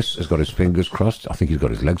 Fingers crossed. Chris has got his fingers crossed. I think he's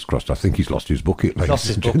got his legs crossed. I think he's lost his bucket. He's lost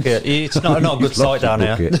his bucket. It's not a good sight down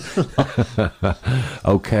here.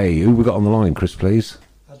 Okay, who we got on the line, Chris, please?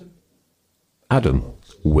 Adam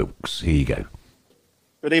Wilkes. Here you go.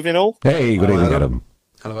 Good evening, all. Hey, good evening, Adam.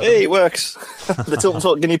 Hello, Hey, it works. The Tilton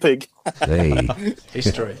Talk guinea pig. Hey,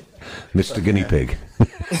 history. Mr. Guinea Pig.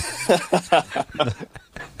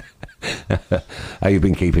 How you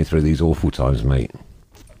been keeping through these awful times, mate?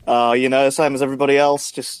 Same as everybody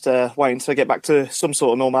else, just waiting to get back to some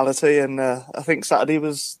sort of normality, and I think Saturday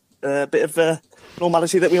was a bit of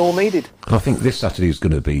normality that we all needed. I think this Saturday is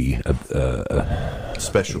going to be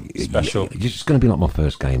Special. It's going to be like my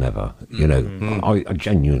first game ever. I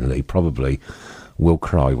genuinely probably will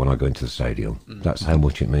cry when I go into the stadium. That's how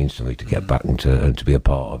much it means to me to get back and to be a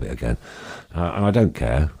part of it again. And I don't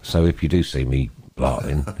care. So if you do see me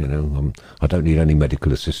blarting, I don't need any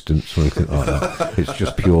medical assistance or anything like that. It's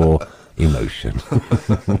just pure emotion.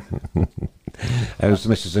 How's the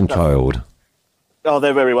missus and child? Oh,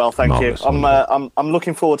 they're very well, thank Marvellous, you. I'm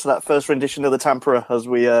looking forward to that first rendition of the Tamperer as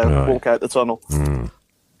we walk out the tunnel.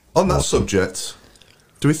 On that subject,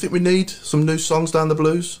 do we think we need some new songs down the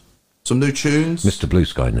blues? Some new tunes? Mr. Blue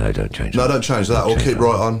Sky, no, don't change that. No, don't change that. I'll keep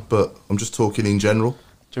right on, but I'm just talking in general.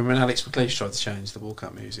 Do you remember when Alex McLeish tried to change the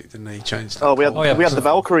walk-up music, didn't he? Changed we had the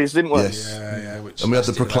Valkyries, didn't we? Yes. Yeah. And we had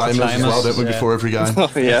the Proclaimers as well, don't we, before every game?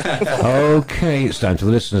 Okay, it's down to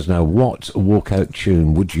the listeners now. What walkout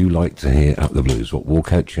tune would you like to hear at the Blues? What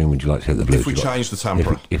walkout tune would you like to hear at the Blues? If we change the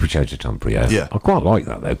Tamperer. If we change the Tamperer, yeah. I quite like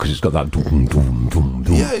that, though, because it's got that doom, doom, doom,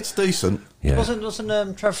 doom. Yeah, it's decent. Yeah.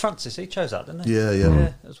 Wasn't Trevor Francis? He chose that, didn't he?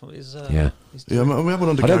 Yeah. That's what he's. Yeah, we have one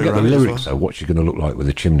under I don't Gary get the Rowley as lyrics, though. What's she going to look like with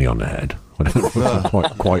a chimney on her head? I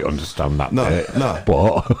don't quite understand that bit. No.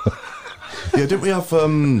 But yeah, didn't we have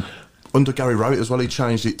under Gary Rowley as well? He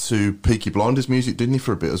changed it to Peaky Blinders music, didn't he,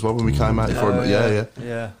 for a bit as well when we came out for him?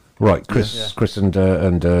 Yeah. Right, Chris and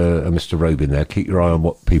Mr. Robin there. Keep your eye on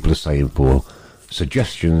what people are saying for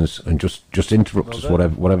suggestions, and just interrupt us.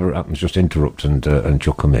 Whatever happens, just interrupt and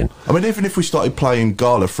chuck them in. I mean, even if we started playing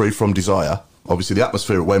Gala Free From Desire, obviously the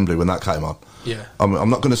atmosphere at Wembley when that came on. Yeah. I'm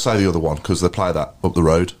not going to say the other one because they play that up the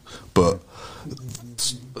road, but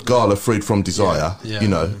Gala freed from desire, Yeah. you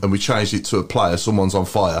know, and we changed it to a player, someone's on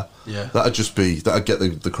fire. Yeah. That'd get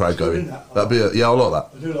the crowd going. That'd be I like that.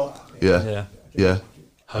 I do like that. Yeah. Yeah.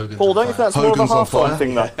 Hogan's Paul, on don't you think fire. that's more of a Hogan's on half-time fire.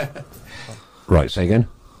 thing, though? Right, say again.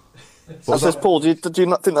 I says, Paul, do you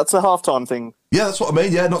not think that's a half-time thing? Yeah, that's what I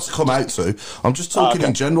mean. Yeah, not to come out to. I'm just talking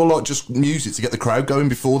in general, like just music to get the crowd going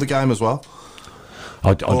before the game as well.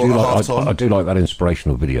 I do like that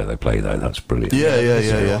inspirational video they play though. That's brilliant.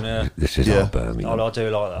 Yeah. This is our Birmingham. I do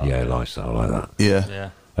like that. Yeah, I like that. Yeah.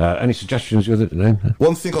 Any suggestions the other day?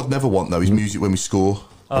 One thing I'd never want though is music when we score.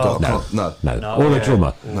 No. No. Or a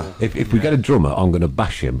drummer. No. If we get a drummer, I'm going to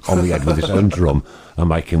bash him on the head with his own drum and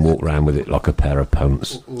make him walk around with it like a pair of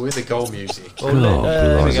pants. With the goal music.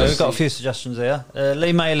 There we go. We've got a few suggestions here.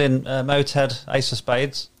 Lee Malin, Motorhead, Ace of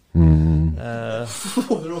Spades. That's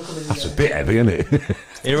a bit heavy, isn't it?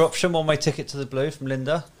 Eruption, one-way ticket to the Blue from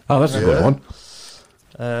Linda. Oh, that's a good one.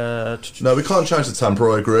 No, we can't change the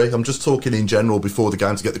tempo, I agree. I'm just talking in general before the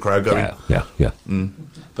game to get the crowd going. Yeah.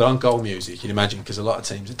 But on goal music, you'd imagine, because a lot of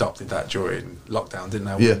teams adopted that during lockdown, didn't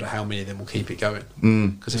they? I wonder how many of them will keep it going.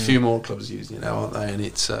 Because a few more clubs are using it now, aren't they? And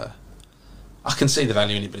it's... I can see the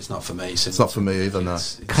value in it, but it's not for me. So it's not for me either, no.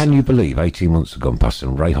 Can you believe 18 months have gone past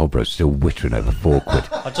and Ray Hobro's still whittering over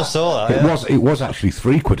 £4? I just saw that. It was actually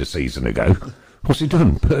 £3 a season ago. What's he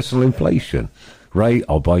done? Personal inflation. Ray,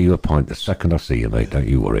 I'll buy you a pint the second I see you, mate. Don't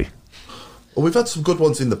you worry. Well, we've had some good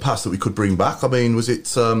ones in the past that we could bring back. I mean, was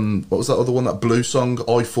it what was that other one? That blue song,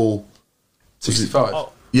 Eiffel 65.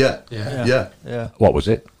 Oh. Yeah. What was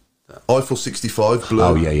it? Eiffel 65, Blue.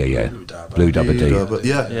 Oh, yeah. Blue Dabba Dee.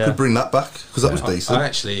 Yeah, could bring that back because that was decent. I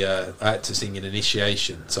actually I had to sing an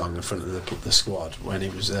initiation song in front of the squad when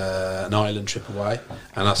it was an island trip away,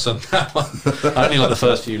 and I sung that one. I only like the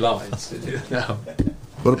first few lines. No.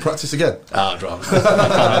 Want to practice again? I'd rather. I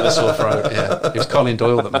can't have a sore throat. Yeah, it was Colin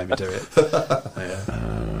Doyle that made me do it.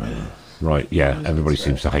 Right, yeah. Everybody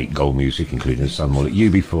seems to hate goal music, including Sam Mullet.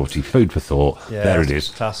 UB40, food for thought. Yeah, there it is.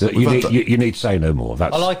 Classic. You need to say no more. I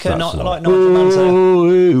like Nigel Mann.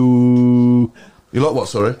 You like what?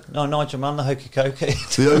 Sorry. No, Nigel Mann, the hokey cokey.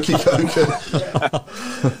 The hokey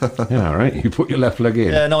cokey. Yeah, all right. You put your left leg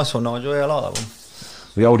in. Yeah, nice one, Nigel. Yeah, I like that one.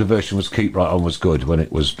 The older version was Keep Right On was good when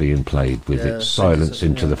it was being played with its silence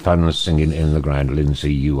into the fans singing in the ground.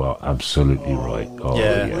 Lindsay, you are absolutely right. Oh,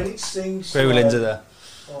 yeah. When it sings, Very Lindsay there.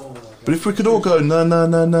 But if we could all go na na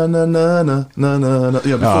na na na na na na na, before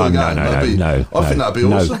the game, I think that'd be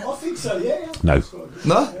awesome. I think so. Yeah.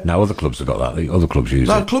 No, other clubs have got that. The other clubs use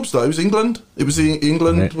it. No, clubs though. It was England. It was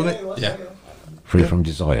England, wasn't it? Yeah. Free from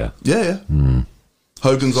Desire. Yeah.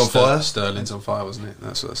 Hogan's on fire. Sterling's on fire, wasn't it?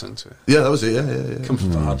 That's what I sang to it. Yeah, that was it. Yeah. Come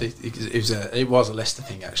from Vardy. It was a Leicester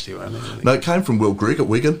thing actually, wasn't it? No, it came from Will Grigg at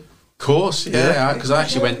Wigan. Of course, yeah, because I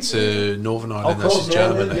actually went to Northern Ireland versus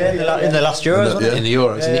Germany in the last Euros, wasn't it? In the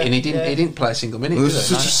Euros, and he didn't play a single minute. It was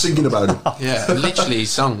just singing about it. Yeah, literally he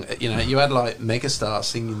sung. You had like megastars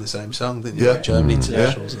singing the same song, didn't you? Yeah. Like Germany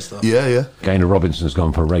internationals and stuff. Yeah. Gaynor Robinson's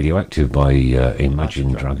gone for Radioactive by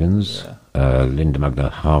Imagine Dragons. Linda Magna,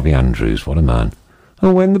 Harvey Andrews, what a man.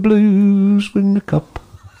 Oh, when the Blues win the cup.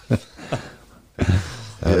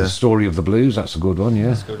 The Story of the Blues, that's a good one, yeah.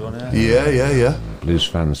 That's a good one, Yeah. Blues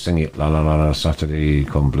fans sing it, la la la la, Saturday,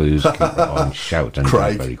 come Blues, keep it on, shout and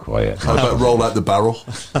Craig. be very quiet. How about Roll Out the Barrel?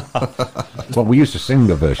 Well, we used to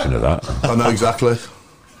sing a version of that. I know exactly.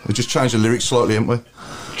 We just changed the lyrics slightly, haven't we?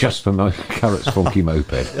 Just for my Carrot's funky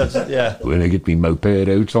moped. Yeah. When I get me moped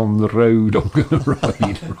out on the road, I'm going to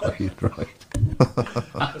ride.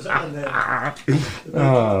 Was that one there?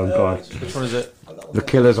 Oh, God. Which one is it? The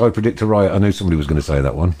Killers, I Predict a Riot. I knew somebody was going to say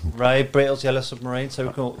that one. Ray Brittle's Yellow Submarine. So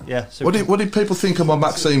we call, yeah. So What did people think of my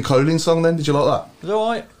Maxine Collins song then? Did you like that? It was all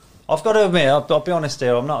right. I've got to admit, I'll be honest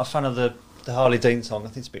here. I'm not a fan of the Harley Dean song. I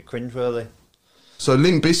think it's a bit cringeworthy. So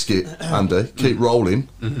Limp Bizkit, Andy, keep rolling.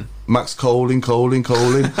 Max Colin. Was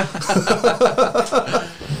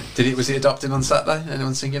it adopted on Saturday?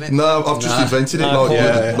 Anyone singing it? No, I've just invented it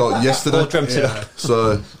like yesterday. Paul dreamt it up.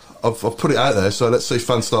 So I've put it out there. So let's see if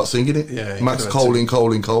fans start singing it. Yeah, Max Colin. I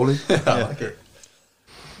like it.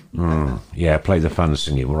 Yeah, play the fans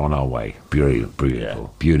singing. We're on our way.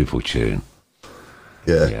 Beautiful tune.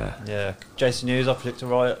 Yeah. Jason Hughes, I Predict a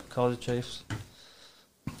Riot, Cardiff Chiefs.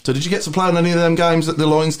 So did you get to play in any of them games at the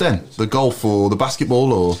Lions Den? The golf or the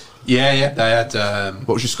basketball or? Yeah. They had.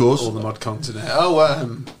 What was your scores? All the mod continent. I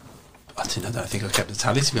don't think I kept the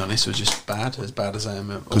tally, to be honest. It was just as bad as I am.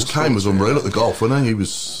 Because Kane was unreal at the golf, wasn't he? He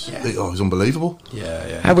was unbelievable.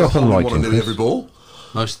 Yeah. How we often like want to him, do every ball.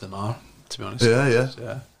 Most of them are, to be honest.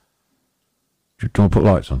 Yeah. Do you want to put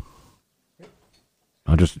lights on?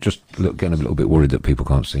 I just getting a little bit worried that people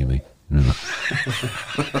can't see me.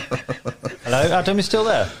 Hello, Adam, you still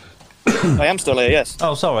there? I am still here, yes.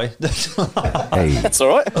 Oh, sorry. Hey, That's all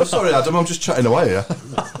right. Oh, sorry, Adam, I'm just chatting away here.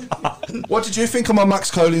 What did you think of my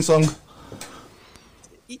Max Colin song?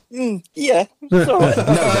 Yeah, it's all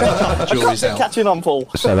right. Jury's out. Catching on, Paul.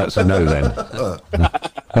 so that's a no then. Oh,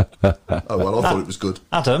 well, I thought it was good.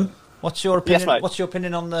 Adam, what's your opinion? Yes, mate. What's your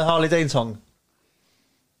opinion on the Harley Dean song?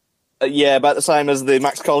 Yeah, about the same as the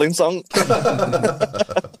Max Collins song.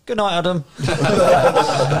 Good night, Adam.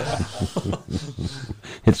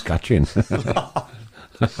 It's catching.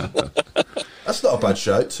 That's not a bad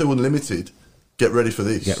shout. 2 Unlimited. Get ready for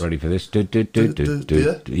this. Get ready for this. Yeah?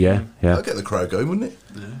 Yeah, yeah, That'd get the crowd going, wouldn't it?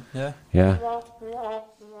 Yeah. yeah.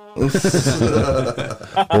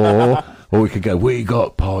 or we could go, we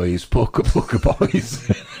got pies, pucker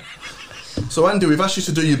pies. So, Andy, we've asked you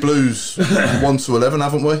to do your blues 1 to 11,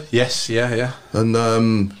 haven't we? Yes, yeah. And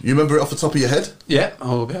you remember it off the top of your head? Yeah,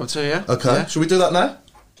 I'll be able to, yeah. Okay. Yeah. Shall we do that now?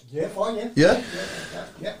 Yeah, fine, yeah. Yeah?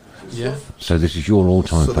 Yeah. So this is your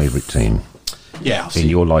all-time Sort of- favourite team Yeah, in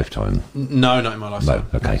your lifetime? No, not in my lifetime.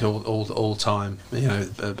 No, okay. It's all time. You know,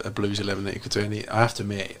 a blues 11 that you could do. And I have to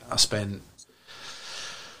admit, I spent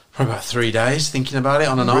probably about 3 days thinking about it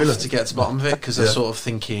on and Really? off to get to the bottom of it, because I was sort of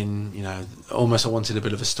thinking, you know, almost I wanted a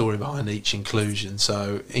bit of a story behind each inclusion.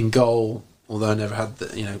 So in goal, although I never had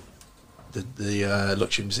the, you know, the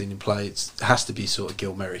luxury of seeing him play, it has to be sort of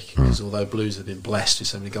Gil Merrick, because although Blues have been blessed with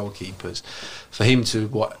so many goalkeepers, for him to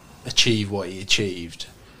achieve what he achieved,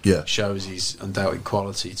 Yeah. shows his undoubted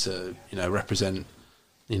quality to, you know, represent,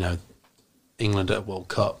 you know, England at a World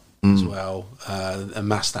Cup as well,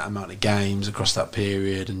 amass that amount of games across that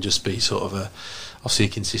period, and just be sort of obviously a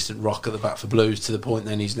consistent rock at the back for Blues, to the point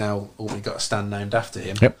then he's now ultimately got a stand named after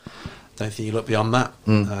him. Yep. Don't think you look beyond that.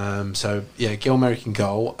 So yeah, Gil Merrick in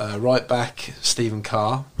goal. Right back, Stephen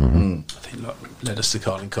Carr. I think led us to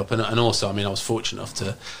Carling Cup, and also, I mean, I was fortunate enough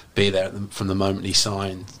to be there from the moment he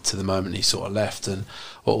signed to the moment he sort of left. And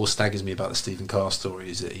what all staggers me about the Stephen Carr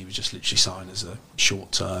story is that he was just literally signed as a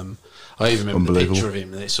short term. I even remember the picture of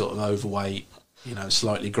him, that it's sort of overweight, you know,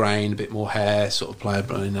 slightly grained, a bit more hair, sort of player.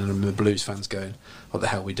 And I remember Blues fans going, "What the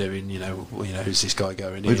hell are we doing? You know, who's this guy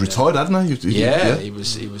going?" He'd retired, hadn't he? He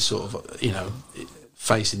was sort of, you know,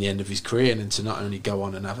 facing the end of his career, and then to not only go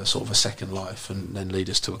on and have a sort of a second life and then lead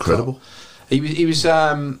us to a Incredible. cup. He was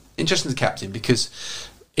interesting as a captain, because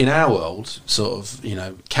in our world, sort of, you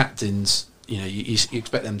know, captains, you know, you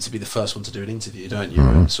expect them to be the first one to do an interview, don't you?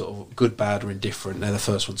 And sort of good, bad, or indifferent, they're the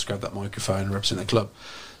first one to grab that microphone and represent their club.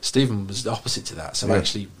 Stephen was the opposite to that. So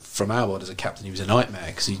actually, from our world as a captain, he was a nightmare,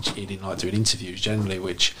 because he didn't like doing interviews generally.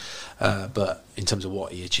 Which, but in terms of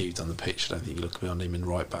what he achieved on the pitch, I don't think you look beyond him in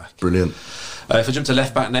right back. Brilliant. If I jump to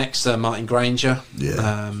left back next, Martin Granger.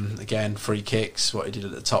 Yeah. Again, free kicks, what he did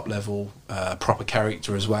at the top level, proper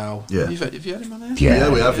character as well. Yeah. Have you heard him on there? Yeah,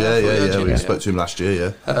 we have. Yeah. We Yeah. spoke to him last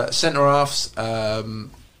year. Yeah. Centre halves.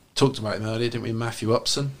 Talked about him earlier, didn't we? Matthew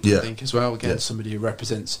Upson, Yeah. I think, as well. Again, somebody who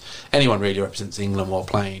represents, anyone really represents England while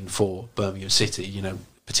playing for Birmingham City, you know,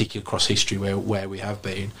 particularly across history where we have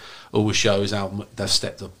been, always shows how they've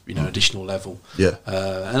stepped up, you know, additional level. Yeah.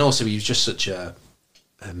 And also, he was just such a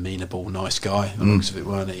amenable, nice guy, on the looks of it,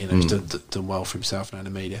 weren't he? You know, he's done well for himself now in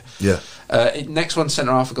the media. Yeah. Next one,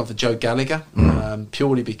 centre half, I've gone for Joe Gallagher,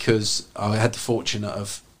 purely because I had the fortune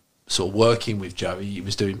of sort of working with Joe. He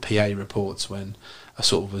was doing PA reports when I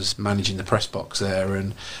sort of was managing the press box there,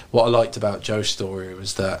 and what I liked about Joe's story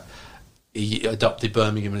was that he adopted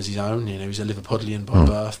Birmingham as his own. You know, he was a Liverpudlian by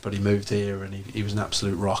birth, but he moved here, and he was an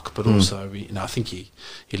absolute rock. But also, you know, I think he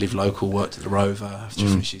lived local, worked at the Rover after he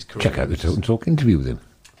finished his career. Check out the Tilton Talk interview with him.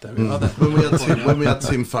 There we are then. When we had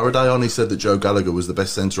Tim Faraday on, he said that Joe Gallagher was the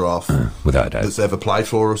best centre half Without a doubt. that's ever played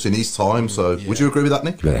for us in his time. So, would you agree with that,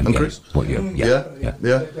 Nick? Yeah, And Chris? What, yeah.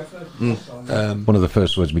 Yeah. One of the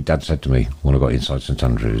first words my dad said to me when I got inside St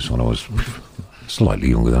Andrews, when I was slightly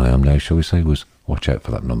younger than I am now, shall we say, was, "Watch out for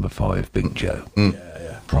that number 5, Big Joe."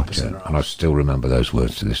 Proper Yeah. centre half. And I still remember those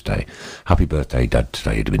words to this day. Happy birthday, Dad,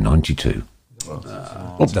 today. He'd have been 92.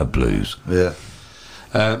 Up the Blues. Yeah.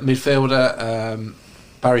 Midfielder,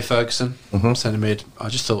 Barry Ferguson, centre mid. I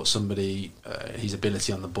just thought somebody, his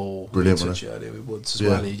ability on the ball, Brilliant, we touched wasn't earlier with Woods as Yeah.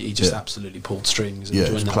 well. He just Yeah. absolutely pulled strings. And Yeah, it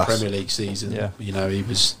during was that class. Premier League season, Yeah. you know, he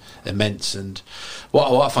was immense. And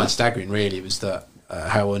what I find staggering really was that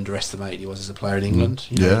how underestimated he was as a player in England.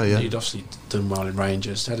 You know, Yeah. He'd obviously done well in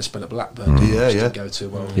Rangers, had a spell at Blackburn, Yeah, just yeah. didn't go too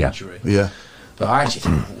well with Yeah. injury. Yeah. But I actually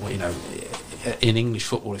think, you know, in English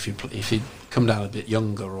football, if you come down a bit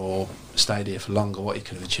younger or stayed here for longer, what he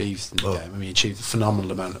could have achieved in the game. I mean, he achieved a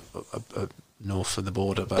phenomenal amount of north of the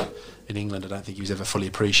border, but in England I don't think he was ever fully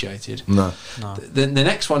appreciated. No. The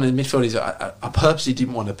next one in midfield is I purposely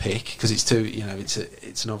didn't want to pick because it's too,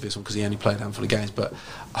 it's an obvious one because he only played a handful of games, but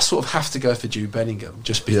I sort of have to go for Jude Bellingham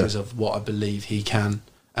just because of what I believe he can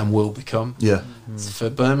and will become. Yeah. For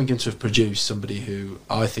Birmingham to have produced somebody who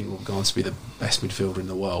I think will go on to be the best midfielder in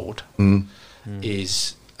the world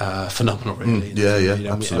is phenomenal, really.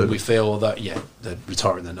 Absolutely. And we feel that, they're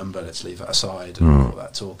retiring their number, let's leave that aside and all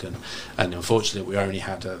that talk. And unfortunately, we only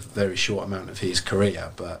had a very short amount of his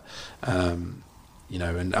career. But,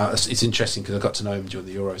 it's interesting because I got to know him during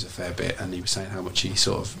the Euros a fair bit, and he was saying how much he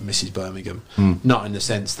sort of misses Birmingham. Not in the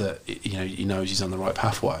sense that, he knows he's on the right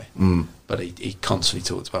pathway, but he constantly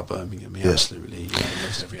talks about Birmingham. He absolutely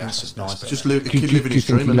loves every aspect. Nice. Just do you think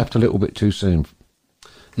he left a little bit too soon?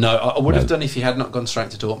 No, I would have done if he had not gone straight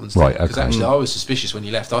to Dortmund. Right, Because okay. actually I was suspicious when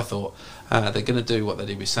he left. I thought they're going to do what they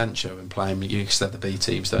did with Sancho and play him. You used to have the B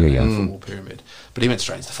teams, don't they, in the football pyramid. But he went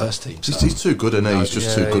straight into the first team. So. He's too good, isn't he? He's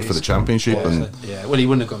just too good for the Championship. Well, he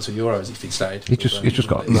wouldn't have gone to Euros if he'd stayed. He's just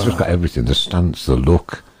got everything: the stance, the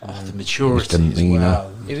look, the maturity as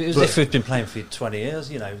well. It was if we'd been playing for 20 years,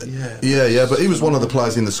 Yeah, but he was one of the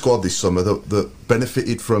players in the squad this summer that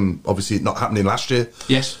benefited from obviously it not happening last year.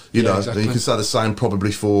 Yes, exactly. You can say the same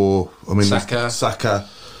probably for Saka.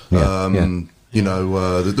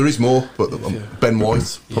 There is more, but Ben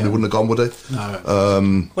White probably wouldn't have gone, would he?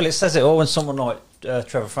 No. Well, it says it all when someone like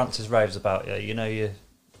Trevor Francis raves about you.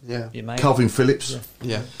 Your mate. Calvin Phillips.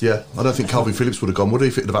 Yeah. I don't think Calvin Phillips would have gone, would he?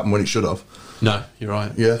 If it had happened when it should have. No, you're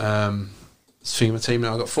right. Yeah. Speaking of my team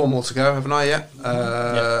now, I've got 4 more to go, haven't I yet?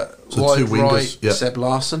 So wide 2 wingers. right, Seb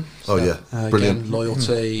Larsson. Oh, yeah. Brilliant. Again,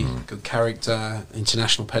 loyalty, good character,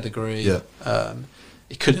 international pedigree. Yeah.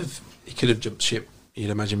 He could have jumped ship,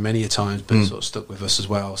 you'd imagine, many a times, but sort of stuck with us as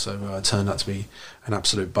well. So it turned out to be an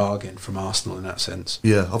absolute bargain from Arsenal in that sense.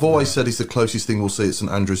 Yeah, I've always said he's the closest thing we'll see at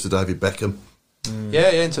St Andrews to David Beckham. Yeah,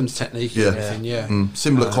 in terms of technique and everything,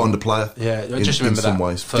 similar kind of player. Yeah, I just remember some that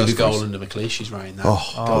ways. first goal under McLeish's reign.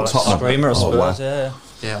 Screamer, wow.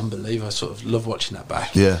 Yeah, unbelievable. I sort of love watching that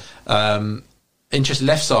back. Yeah. Interesting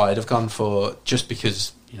left side, I've gone for, just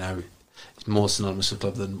because, it's more synonymous with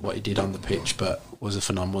club than what he did on the pitch, but was a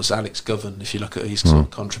phenomenal, was Alex Govan. If you look at his sort of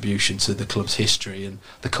contribution to the club's history and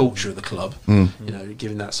the culture of the club,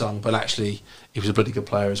 giving that song, but actually he was a bloody good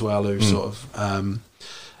player as well, who sort of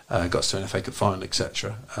got us to an FA Cup final,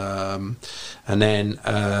 etc. And then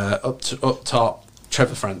up top,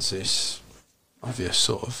 Trevor Francis, obvious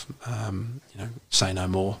sort of, say no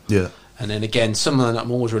more. Yeah. And then again, someone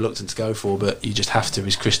I'm always reluctant to go for, but you just have to,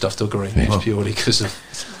 is Christoph Duggery, just purely because of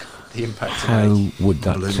the impact. How would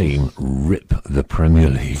that team rip the Premier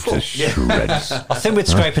League to shreds? I think we'd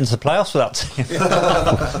scrape into the playoffs with that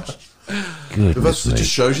team. Goodness me. It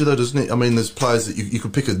just shows you though, doesn't it? I mean, there's players that you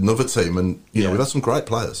could pick another team, and we've had some great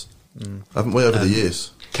players, haven't we, over the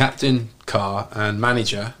years? Captain, Carr, and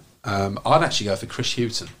manager. I'd actually go for Chris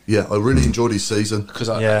Hughton. Yeah, I really enjoyed his season because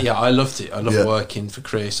I loved it. I loved working for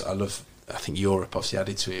Chris. I think Europe obviously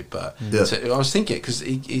added to it, but so I was thinking because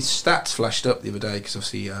his stats flashed up the other day because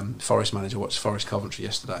obviously Forest manager watched Forest Coventry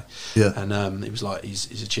yesterday, and it was like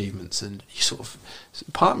his achievements, and you sort of,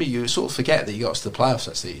 part of me, you sort of forget that he got us to the playoffs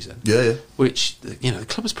that season. Which the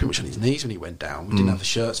club was pretty much on his knees when he went down. We didn't have the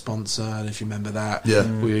shirt sponsor, if you remember that.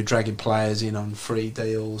 We were dragging players in on free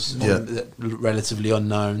deals, relatively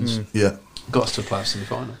unknowns. Got us to a playoff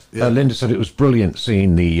semi-final. Linda said it was brilliant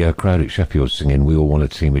seeing the crowd at Sheffield singing "We All Want a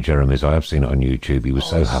Team of Jeremy's." I have seen it on YouTube. He was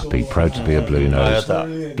so happy, proud to be a Blue Nose,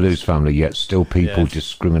 Blues family. Yet still people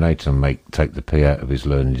discriminate and take the pee out of his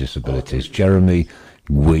learning disabilities. Jeremy,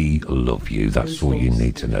 we love you. That's all you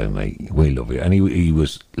need to know, mate. We love you. And he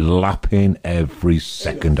was lapping every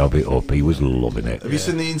second of it up. He was loving it. Have you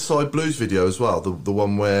seen the Inside Blues video as well? The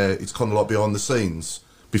one where it's kind of like behind the scenes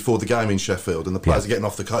before the game in Sheffield, and the players are getting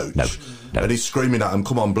off the coach, and he's screaming at them,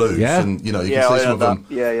 "Come on, Blues!" And you can see some of them.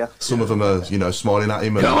 Some of them are smiling at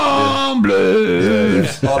him. And, Come on,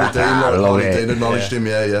 Blues! Harley Dean acknowledged him.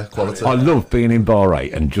 Quality. I love being in Bar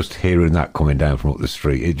 8 and just hearing that coming down from up the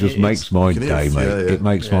street. It just makes my day, mate. It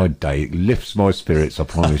makes my day. It lifts my spirits, I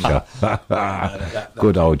promise you.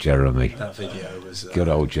 Good old Jeremy. That video was good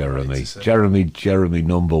old Jeremy. Jeremy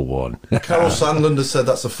number one. Carol Sandland has said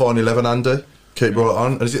that's a fine 11, Andy. Keep right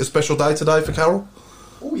on. And is it a special day today for Carol?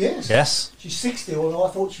 Oh, yes. Yes. She's 60, although I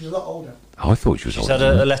thought she was a lot older. I thought she was older. She's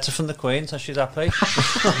had a letter from the Queen, so she's happy.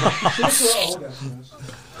 She looks a lot older.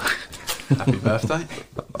 Happy birthday.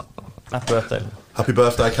 Happy birthday. Happy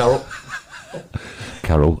birthday, Carol.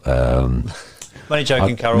 Carol, only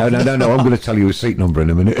joking, Carol. No. I'm going to tell you a seat number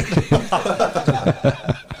in a minute.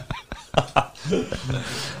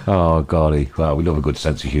 Oh, golly. Well, we love a good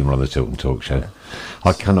sense of humour on the Tilton Talk Show.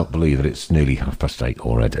 I cannot believe that it's nearly 8:30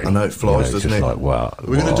 already. I know, it flies, it's doesn't just it? like, wow.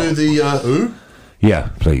 We're going to do the who? Yeah,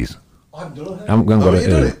 please. I haven't done it. I haven't got you it.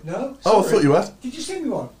 done it? No? Oh, I Sorry. thought you had. Did you send me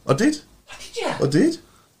one? I did. Did you? I did.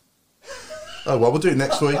 Oh, well, we'll do it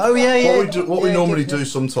next week. Oh, yeah, yeah. What we Yeah, normally yeah. do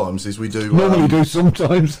sometimes is we do... Normally do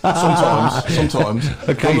sometimes. sometimes.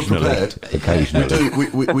 Occasionally. When we're prepared,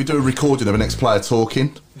 Occasionally. we do a recording of a next player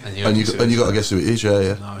talking, and you got to guess who it is.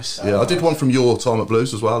 Yeah. Nice. Yeah, I did one from your time at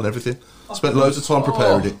Blues as well and everything. Spent loads of time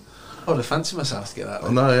preparing it. I would have fancied myself to get that I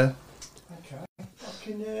one. know, yeah. Okay.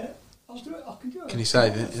 I'll do it. I can do it. Can you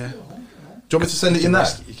save it? Yeah. Do you want me to send it in there?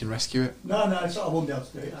 You can rescue it. No, it's not, I won't be able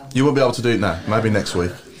to do it now. You won't be able to do it now. Maybe next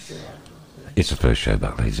week. It's the first show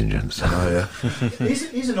back, ladies and gents. Oh, yeah.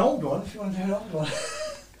 He's an old one, if you want to do an old one.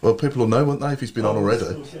 Well, people will know, won't they, if he's been on already?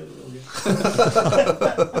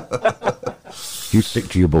 You stick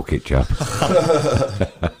to your bucket, chap.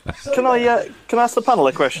 Can I ask the panel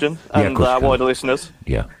a question Yeah, of and course you our can. wider listeners?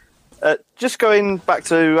 Yeah. Just going back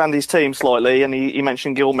to Andy's team slightly, and he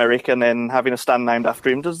mentioned Gil Merrick and then having a stand named after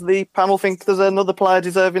him. Does the panel think there's another player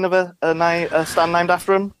deserving of a stand named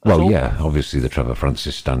after him? at Well, all? yeah, obviously the Trevor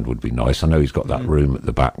Francis stand would be nice. I know he's got that room at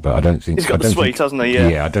the back, but I don't think... He's got I the don't suite, think, hasn't he?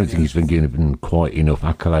 Yeah. I don't think he's been given quite enough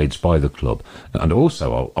accolades by the club. And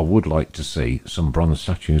also, I would like to see some bronze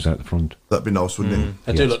statues out the front. That'd be nice, wouldn't it?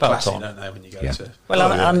 They do look About classy, time. don't they, when you go Yeah. to...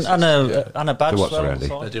 Well, and a badge The as what's well. around it.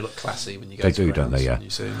 on the They side. do look classy when you go They to do, don't they? grounds Yeah. and you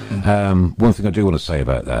see them, yeah. One thing I do want to say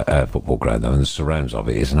about that football ground, though, and the surrounds of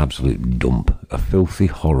it, is an absolute dump. A filthy,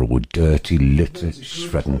 horrible, dirty, litter,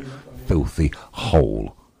 shredding, filthy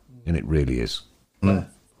hole. And it really is.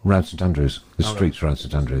 Round St Andrews. The streets around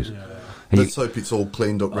St Andrews. And you- Let's hope it's all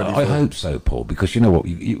cleaned up, ready I for... hope so, Paul, because you know what?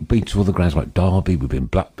 You've been to other grounds like Derby, we've been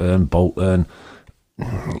Blackburn, Bolton,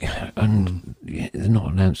 and they're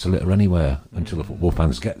not announced a litter anywhere until the football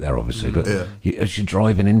fans get there, obviously. But Yeah. as you're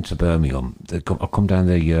driving into Birmingham, I come down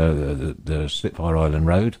the Spitfire Island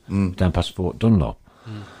Road, down past Fort Dunlop,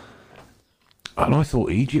 and I thought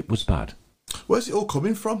Egypt was bad. Where's it all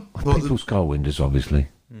coming from? Like People's car windows, obviously.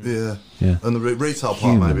 yeah. Yeah. And the retail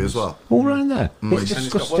part maybe Humans. as well. All round there. It's And it's got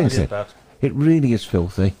disgusting. worse. isn't it? It really is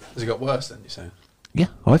filthy. Has it got worse then, you say? Yeah,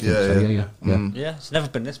 I think Yeah, so. yeah. Yeah. Yeah, it's never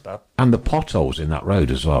been this bad. And the potholes in that road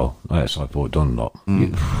as well, outside Fort Dunlop.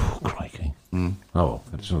 Crikey. Oh, well,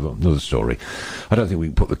 that's another story. I don't think we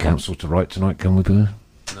can put the council to right tonight, can we, Boo?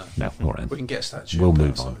 No, all right. We can get a statue. We'll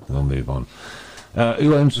move on. We'll move on.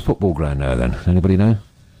 Who owns the football ground now, then? Anybody know?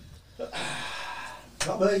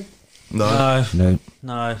 Not me. No. No,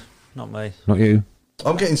 No, not me. not you.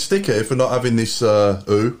 I'm getting stick here for not having this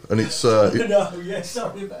who, and it's... it No, yeah,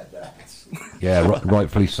 sorry about that. Yeah,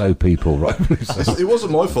 rightfully so, people. Rightfully so. it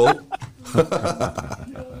wasn't my fault.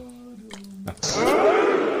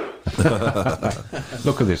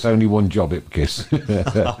 Look at this, only one job, Ipkiss.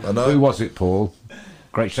 I know. Who was it, Paul?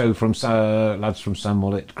 Great show from lads from Sam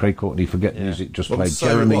Mullet, Craig Courtney. Forget music, just What played was it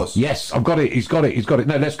Jeremy. was? Yes, I've got it. He's got it.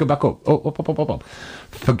 No, let's go back up. Up.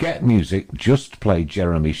 Forget music, just play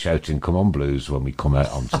Jeremy shouting "Come on, Blues" when we come out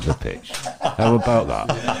onto the pitch. How about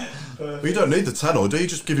that? Well, you don't need the tannoy, do you?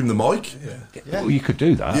 Just give him the mic. Well, you could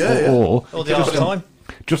do that, Yeah, yeah. or All the half time.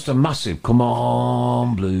 just a massive "Come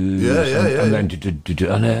on, Blues," and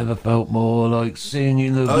then I never felt more like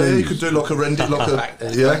singing the blues. Oh yeah, you could do like a rendition, like a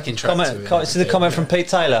Backing track to it. See the comment from Pete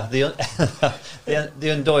Taylor. The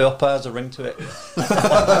Undoy Upper has a ring to it.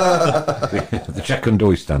 the check and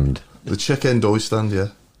doy stand. the check end doy stand. Yeah.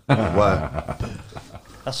 Wow.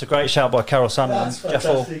 That's a great shout by Carol Sandman. That's Jeff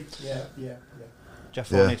Hall. fantastic. Yeah. Jeff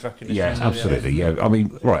Hall Yeah. needs recognition. Yeah, absolutely. Yeah, I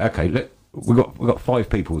mean, right, okay. We've got 5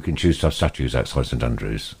 people we can choose to have statues outside St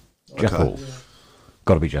Andrews. Jeff Okay. Hall,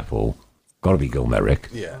 got to be Jeff Hall. Got to be Gil Merrick.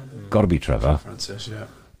 Yeah. Got to be Trevor. Francis, yeah.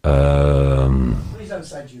 Please don't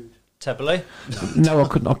say Jude. Tebley. No,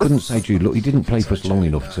 I couldn't say Jude. Look, he didn't play for us long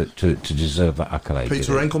enough to deserve that accolade. did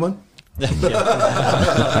Peter he? Enkelman.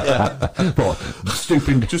 What?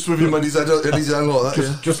 Stooping, Just with him on his head like that.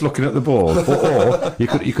 Yeah. just looking at the ball. Or you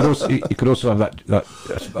could also have that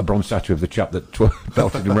a bronze statue of the chap that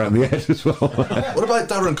belted him around the head as well. What about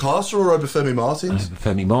Darren Carter or Obafemi Martins?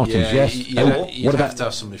 Femi Martins, yes. You'd What have about to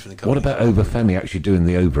have somebody from the what company. about Obafemi actually doing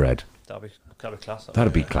the overhead? That'd be class.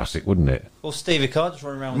 That'd be classic, wouldn't it? Or Stevie Carr just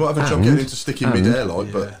running around Might with have a jump getting into sticking and- mid-air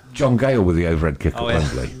like, but John Gale with the overhead kick Oh, at yeah.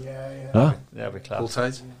 Wembley. Yeah. Huh? That'd be Paul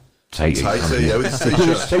class. Tate? Take it. Tater, yeah, with his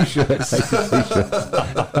T-shirt. t-shirt. Take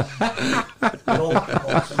the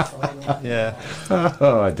t-shirt. Yeah.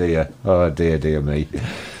 Oh dear me.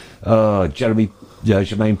 Oh,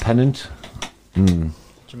 Jermaine Pennant.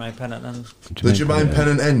 Jermaine Pennant and The Jermaine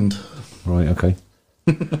Pennant end. Right, okay.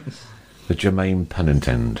 The Jermaine Pennant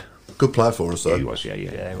end. Good player for us, though. He was, yeah,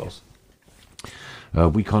 Yeah, he was.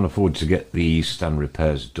 We can't afford to get the stand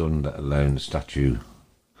repairs done, let alone a statue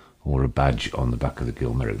or a badge on the back of the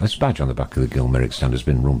Gilmerick. This badge on the back of the Gilmerick stand has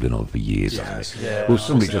been rumbling on for years. Will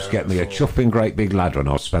somebody just get me a chuffing great big ladder and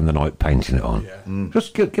I'll spend the night painting it on? Yeah.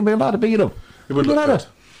 Just give me a ladder big enough. It would Give me look a ladder.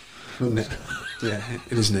 good, wouldn't it? Yeah,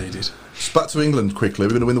 it is needed. Just back to England quickly.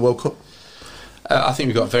 We're going to win the World Cup. I think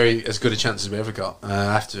we've got as good a chance as we ever got.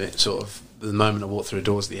 After it, sort of, the moment I walked through the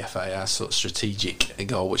doors of the FA, our sort of strategic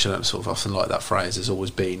goal, which I don't sort of often like that phrase, has always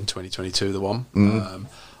been 2022 the one.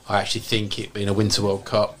 I actually think it being a Winter World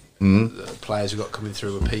Cup, the players we've got coming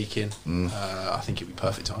through were peaking. I think it'd be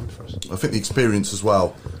perfect time for us. I think the experience as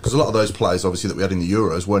well, because a lot of those players, obviously, that we had in the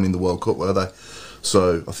Euros weren't in the World Cup, were they?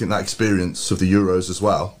 So I think that experience of the Euros as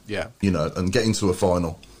well, and getting to a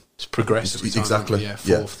final. It's progressive. Exactly.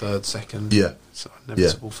 Fourth, third, second. Yeah. So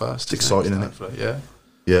inevitable first. It's exciting, isn't it? Yeah.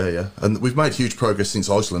 Yeah. And we've made huge progress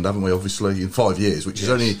since Iceland, haven't we, obviously, in 5 years, which is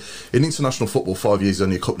only, in international football, 5 years is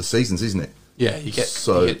only a couple of seasons, isn't it? Yeah, you get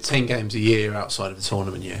 10 games a year outside of the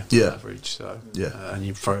tournament year, on average. So, and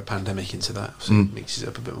you throw a pandemic into that, so it mixes it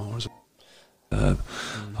up a bit more as well.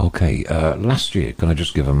 Okay, last year, can I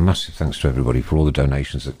just give a massive thanks to everybody for all the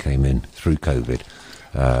donations that came in through COVID.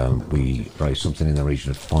 We raised something in the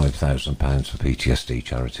region of £5,000 for PTSD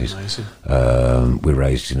charities. Amazing. We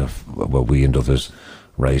raised enough, we and others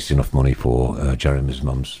raised enough money for Jeremy's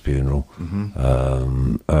mum's funeral,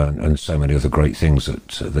 and so many other great things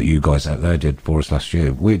that you guys out there did for us last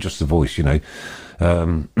year. We're just the voice, but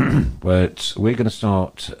we're going to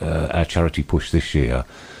start our charity push this year.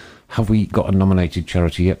 Have we got a nominated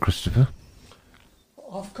charity yet, Christopher?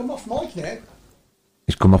 I've come off mic now.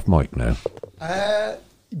 It's come off mic now.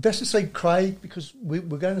 Best to say Craig, because we're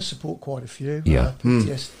going to support quite a few. Yeah.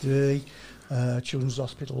 PTSD, Children's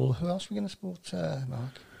Hospital. Who else are we going to support,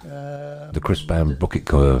 Mark? The Chris Bound Bucket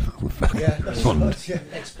Curve Fund.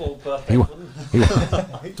 Export birthday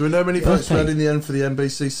fund. Do we know how many votes we had in the end for the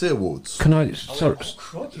NBCC Awards? Can I...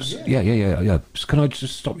 Yeah. Yeah. Can I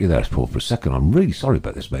just stop you there, Paul, for a second? I'm really sorry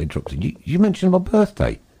about this, mate. Interrupting. You mentioned my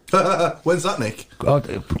birthday. When's that, Nick?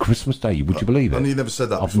 Christmas Day, would you believe it? And you never said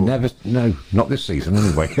that I've before. No, not this season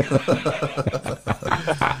anyway.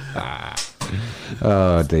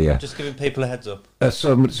 Oh dear. Just giving people a heads up.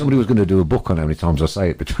 Somebody was going to do a book on how many times I say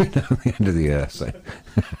it between now and the end of the year, so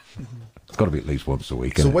it's got to be at least once a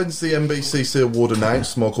week. So when's the NBCC award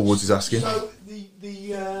announced? Michael Woods is asking. So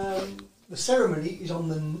the ceremony is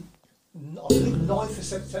on I believe 9th of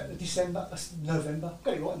September, December, that's November.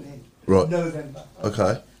 Got it right in the end. Right. November.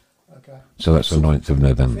 Okay. So that's the 9th of If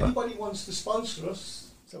November. anybody wants to sponsor us,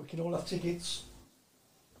 so we can all have tickets.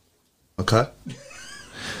 Okay.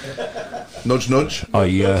 Nudge, nudge.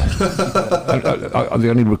 The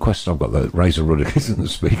only request I've got that Razor Ruddock isn't the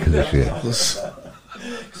speaker this year. Because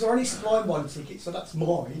they're only supplying one ticket, so that's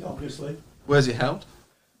mine, obviously. Where's it held?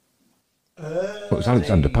 It was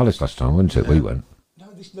Alexander Palace last time, wasn't it? We went. No,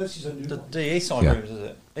 this is a new one. The East Side rooms, is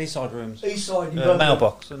it? East Side rooms. East Side.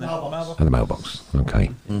 Mailbox, isn't it? Mailbox. And the mailbox. Okay.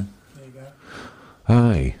 There you go.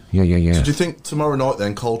 Aye. Yeah. So do you think tomorrow night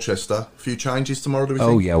then, Colchester, a few changes tomorrow, do we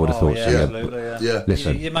think? Oh, yeah, I would have thought so. Yeah, absolutely, Yeah.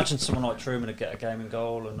 Listen. You imagine someone like Truman would get a game in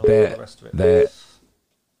goal and all the rest of it.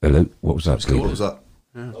 Hello? What was that? What was that?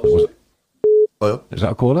 Yeah. Oh, yeah. Is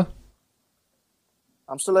that a caller?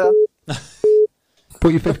 I'm still here.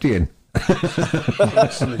 Put your 50 in.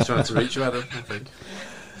 Somebody's trying to reach you, Adam, I think.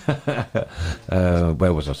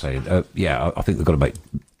 Where was I saying? I think they've got to make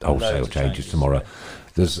wholesale changes tomorrow.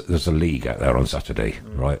 There's a league out there on Saturday,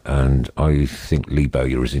 right? And I think Lee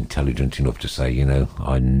Bowyer is intelligent enough to say,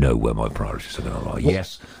 I know where my priorities are going to lie.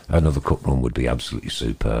 Yes, another cup run would be absolutely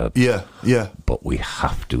superb. Yeah. But we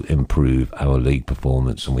have to improve our league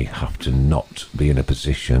performance, and we have to not be in a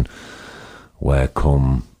position where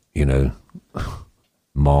come,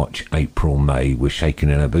 March, April, May, we're shaking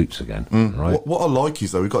in our boots again, right? What I like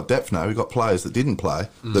is, though, we've got depth now. We've got players that didn't play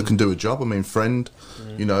that can do a job. I mean,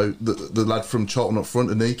 the lad from Charlton up front,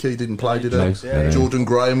 Aniki, didn't play, did he? No. Yeah. Jordan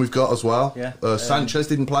Graham we've got as well. Yeah. Sanchez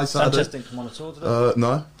didn't play Saturday. Sanchez didn't come on at all, did he?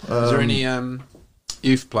 No. Is there any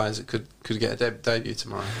youth players that could get a debut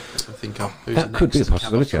tomorrow? I think of That could be a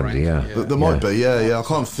possibility, Andy, yeah. There might be, yeah. I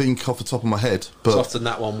can't think off the top of my head. But it's often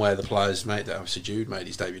that one where the players made that. Obviously, Jude made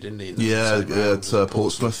his debut, didn't he? at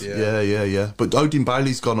Portsmouth. Yeah. But Odin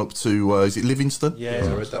Bailey's gone up to, is it Livingston? Yeah,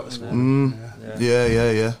 I read that this morning.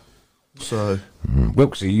 Yeah. So,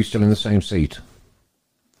 Wilkes, are you still in the same seat?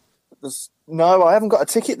 No, I haven't got a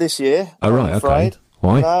ticket this year. Oh, right, I'm afraid. okay.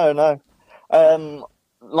 Why? No.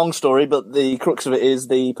 Long story, but the crux of it is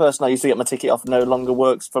the person I used to get my ticket off no longer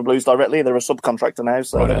works for Blues directly. They're a subcontractor now,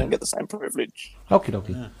 so they don't get the same privilege. Okie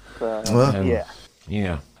dokie. Yeah.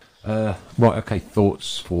 Yeah. Right, okay,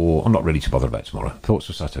 thoughts for... I'm not ready to bother about tomorrow. Thoughts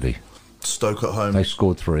for Saturday. Stoke at home. They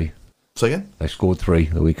scored 3. Say again? They scored 3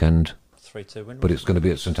 the weekend. 3-2 win. But it's going to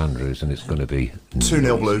be at St Andrews, and it's going to be...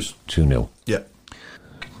 2-0 Blues. 2-0. Yeah.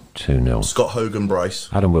 2-0. Scott Hogan brace.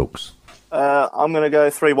 Adam Wilkes. I'm going to go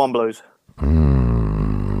 3-1 Blues.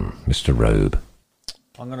 Mr. Robe.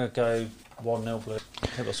 I'm going to go 1-0 Blues. I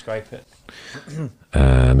think we'll scrape it.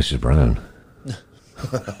 Mrs. Brown.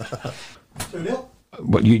 2-0.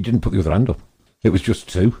 Well, you didn't put the other hand up. It was just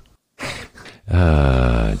 2.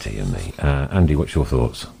 Dear me. Andy, what's your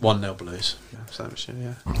thoughts? 1-0 Blues.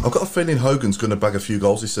 Yeah. I've got a feeling Hogan's going to bag a few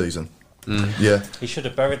goals this season. Yeah. He should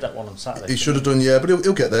have buried that one on Saturday. He should have done, yeah, but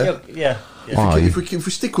he'll get there. Yeah. Why? If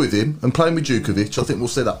we stick with him and playing with Djukovic, I think we'll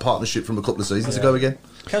see that partnership from a couple of seasons ago again.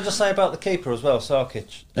 Can I just say about the keeper as well,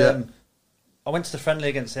 Sarkic? Yeah. I went to the friendly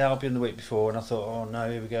against the Albion the week before and I thought, oh no,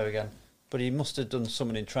 here we go again. But he must have done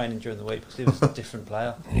something in training during the week because he was a different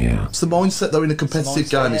player. Yeah. It's the mindset, though, in a competitive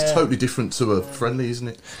game. It's yeah. totally different to a friendly, isn't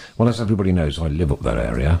it? Well, as everybody knows, I live up that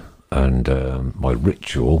area, and my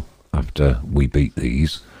ritual after we beat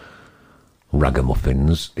these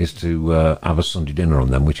ragamuffins is to have a Sunday dinner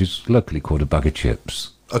on them, which is locally called a bag of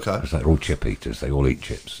chips. Okay. Because they're all chip eaters. They all eat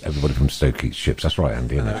chips. Everybody from Stoke eats chips. That's right,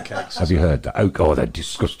 Andy, isn't it? Okay. Have you heard that? Oh, God, they're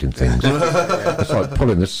disgusting things. It's like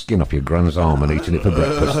pulling the skin off your grand's arm and eating it for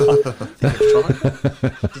breakfast.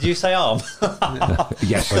 Did you say arm?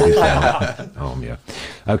 Yes, I did say arm, yeah.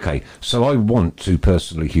 Okay, so I want to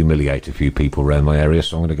personally humiliate a few people around my area,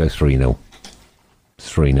 so I'm going to go 3-0.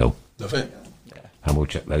 3-0. Love it. And we'll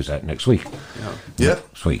check those out next week. Yeah.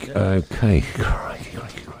 Next week. Okay. Crikey.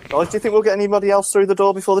 Guys, do you think we'll get anybody else through the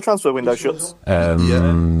door before the transfer window shuts? I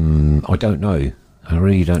don't know. I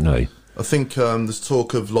really don't know. I think there's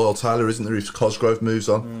talk of Lyle Taylor, isn't there, if Cosgrove moves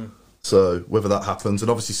on. So whether that happens,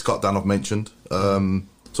 and obviously Scott Dan I've mentioned. So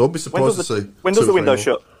I'll be surprised to see. When does the window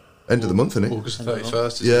shut? End of the month, isn't it? August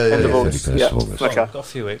 31st. Yeah. End of August. 31st Yeah. of August. Okay. Got a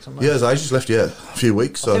few weeks. haven't we? Yeah, there's ages left, a few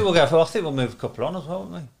weeks. I think So I think we'll move a couple on as well,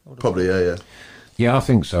 won't we? probably, yeah. Yeah, I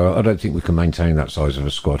think so. I don't think we can maintain that size of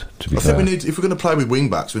a squad, to be I fair. think we need, if we're going to play with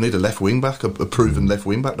wing backs, we need a left wing back, a proven left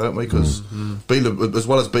wing back, don't we? Because Beeler, as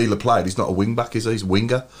well as Beeler played, he's not a wing back, is he? He's a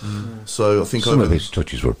winger. So I think Some of his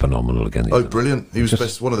touches were phenomenal again. Oh, brilliant! He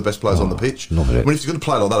was one of the best players on the pitch. Love it. I mean, if you're going to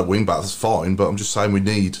play like that at wing back, that's fine. But I'm just saying we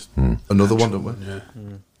need another one, don't we? Yeah.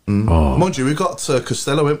 Mind you, we got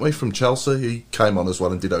Costello, haven't we, from Chelsea? He came on as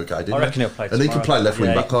well and did okay, didn't he? I reckon he'll play And he can tomorrow. play left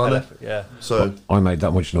wing back, can't he? Yeah. So I made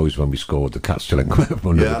that much noise when we scored. The cat still ain't come up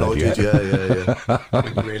under yeah, the I bed yet. did. Yeah.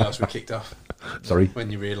 When you realised we kicked off. Sorry?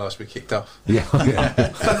 When you realised we kicked off. Yeah.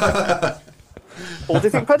 Or do you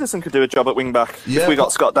think Pedersen could do a job at wing back if we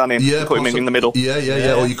got Scott Dan in? Yeah, put him in the middle.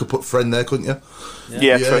 Yeah. Or you could put Friend there, couldn't you?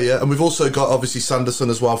 Yeah, true. And we've also got obviously Sanderson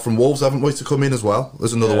as well from Wolves, haven't we, to come in as well?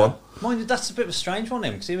 There's another one. Mind you, that's a bit of a strange one,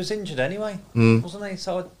 him, because he was injured anyway, wasn't he?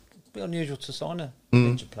 So it'd be unusual to sign an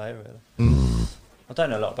injured player, really. I don't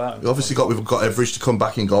know a lot about him. We've got Everidge to come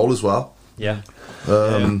back in goal as well. Yeah.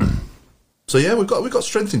 So yeah, we've got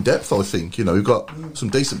strength in depth. I think we've got some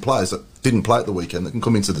decent players that didn't play at the weekend that can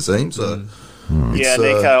come into the team. So Yeah,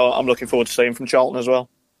 Nico, I'm looking forward to seeing from Charlton as well.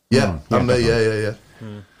 Yeah, and me.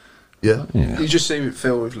 Yeah. You just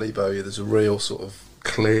feel with Lee Bowyer, there's a real sort of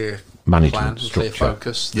clear Management plan, structure. clear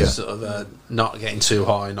focus. Yeah. Sort of not getting too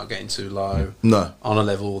high, not getting too low. No. On a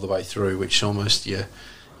level all the way through, which almost you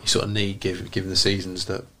sort of need given the seasons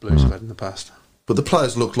that Blues have had in the past. But the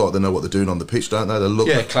players look like they know what they're doing on the pitch, don't they? They look.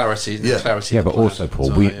 Yeah, clarity. Yeah. Clarity. Yeah, of the but plan. also, Paul,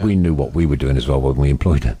 So, we knew what we were doing as well when we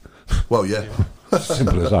employed him. Well, yeah.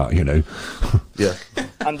 Simple as that, Yeah.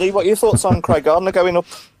 Andy, what are your thoughts on Craig Gardner going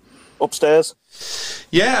upstairs?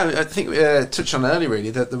 Yeah, I think we touched on earlier really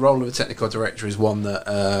that the role of a technical director is one that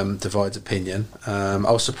divides opinion. I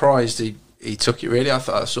was surprised he took it really. I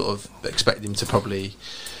sort of expected him to probably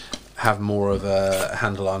have more of a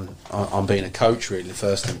handle on being a coach really in the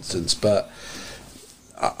first instance. But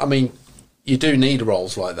I mean, you do need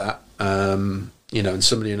roles like that, and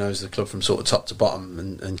somebody who knows the club from sort of top to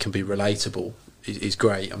bottom and can be relatable is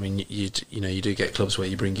great. I mean, you do get clubs where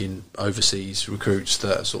you bring in overseas recruits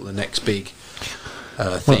that are sort of the next big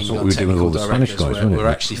that's thing what on we were doing with all the technical Spanish directors, guys, where wasn't it? we're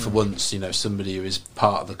actually for once, somebody who is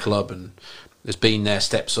part of the club and has been there,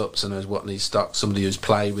 steps up, and knows what needs stuck. Somebody who's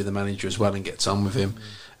played with the manager as well and gets on with him.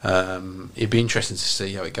 It'd be interesting to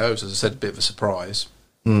see how it goes. As I said, a bit of a surprise.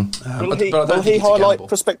 Will he highlight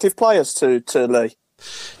prospective players to Lee?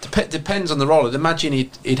 Depends on the role. I'd imagine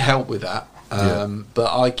he'd help with that.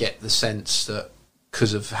 But I get the sense that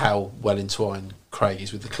because of how well entwined Craig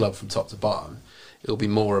is with the club from top to bottom, it'll be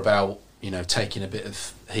more about taking a bit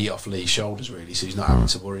of heat off Lee's shoulders really, so he's not having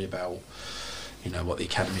to worry about what the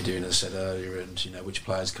academy are doing, as I said earlier, and which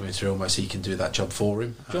players coming through. Almost he can do that job for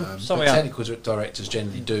him. Sorry, but technical directors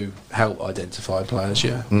generally do help identify players.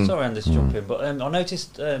 Yeah. Sorry, Andy, to jump in, but I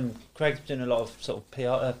noticed Craig's doing a lot of sort of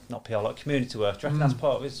PR, not PR, like community work. Do you reckon that's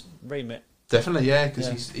part of his remit? Definitely, yeah,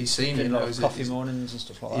 because he's seen it. A lot of coffee mornings and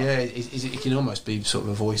stuff like that. Yeah, he can almost be sort of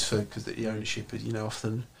a voice for, because the ownership,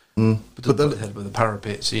 often. But the head with the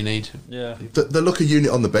parapet, so you need. Yeah. They look a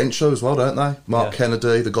unit on the bench though as well, don't they? Mark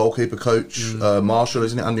Kennedy, the goalkeeper coach, Marshall,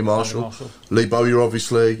 isn't it? Andy Marshall. Lee Bowyer,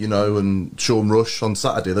 obviously, and Sean Rush on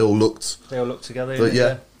Saturday. They all looked together.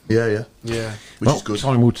 Yeah. Which is good.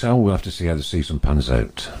 Time will tell. We'll have to see how the season pans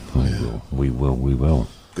out. We will.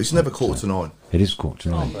 It's never 8:45. It is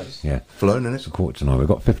 8:45. Yeah. Flown, isn't it? It's 8:45. We've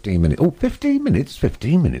got 15 minutes. Oh, 15 minutes.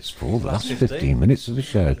 15 minutes for that. 15 minutes of the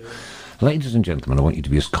show. Ladies and gentlemen, I want you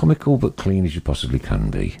to be as comical but clean as you possibly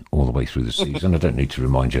can be all the way through the season. I don't need to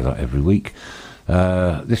remind you that every week.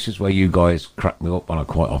 This is where you guys crack me up, and I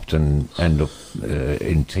quite often end up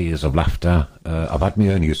in tears of laughter. I've had my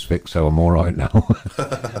hernias fixed, so I'm all right now.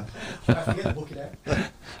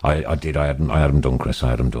 I did. I had them done, Chris.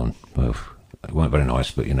 I had them done. Well, they weren't very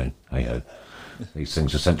nice, but hey-ho. These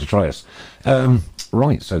things are sent to try us.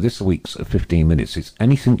 Right, so this week's 15 minutes. It's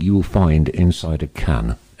anything you will find inside a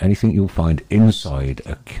can. Anything you'll find inside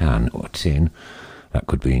a can or a tin. That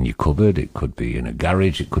could be in your cupboard, it could be in a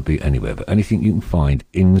garage, it could be anywhere. But anything you can find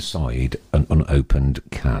inside an unopened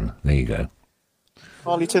can. There you go.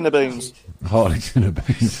 Harley Tinner Beans. Harley Tinner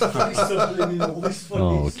Beans.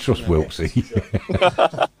 Oh, trust Wilksy.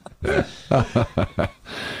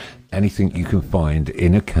 Anything you can find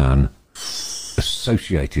in a can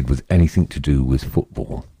associated with anything to do with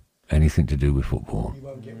football. Anything to do with football.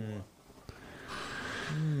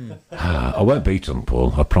 I won't beat them,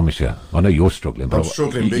 Paul. I promise you. I know you're struggling, but I'm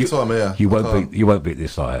struggling big time here. You won't beat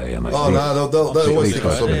this IAA, mate. Oh no, they'll always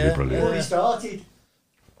think something. Brilliant. Already started.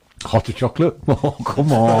 Hotter chocolate? Oh,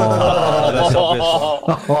 come on! That's obvious.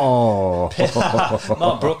 Oh.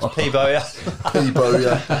 Mark Brooks, P-Bowyer.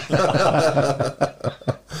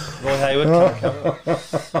 Roy Hayward.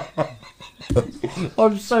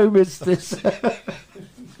 I've so missed this.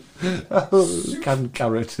 Canned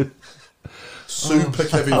carrot. Super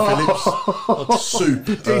Kevin Phillips. Soup.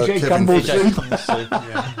 DJ Kevin Campbell Phillips. soup.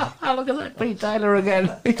 Oh, look at that, Pete Taylor again.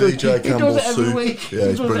 DJ Campbell does it every soup. week. Yeah,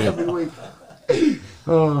 he's brilliant. Every week.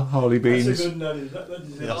 Oh, Harley Beans. That's a good name.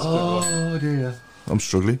 Oh dear. I'm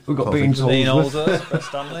struggling. We've got Beans Dean Holdsworth. Aldworth, Brett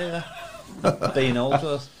Stanley, yeah. Dean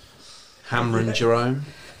Aldworth. Hammer and Jerome.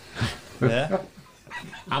 Yeah.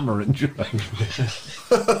 Hammer and Jerome.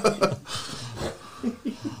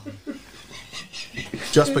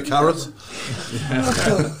 Jasper Carrot.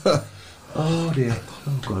 Oh dear.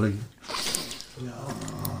 Oh golly.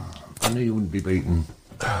 I knew you wouldn't be beaten.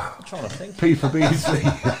 I'm trying to think. P for Beasley.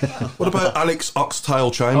 What about Alex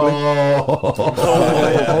Oxtail Chamberlain?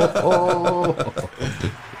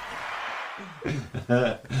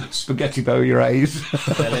 Spaghetti Bowyer-A's.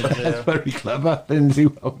 That's very clever. Lindsay,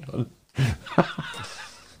 well done.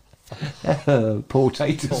 Paul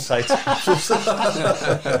Taters.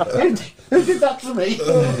 Who did that to me?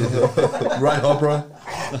 Ray Hobro.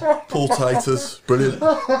 Paul Taters. Brilliant.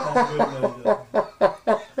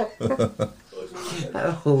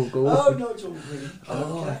 Oh, God. Oh, no, it's all brilliant.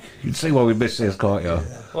 You can see why we miss this, can't you?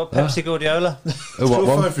 What, Pepsi Guardiola? What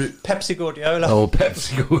one? Pepsi Guardiola. Oh,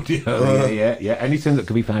 Pepsi Guardiola. Yeah. Anything that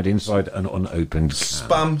can be found inside an unopened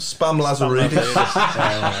can. Spam Lazaridis.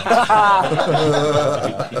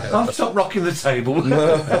 I'll stop rocking the table.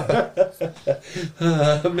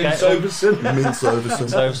 Mince Overson. Mince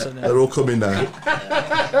Overson. Yeah. They're all coming now.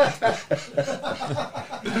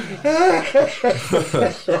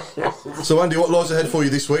 So Andy, what lies ahead for you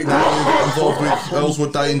this week? Now you're involved with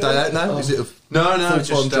Earlswood day in, day out now? Is it a full-time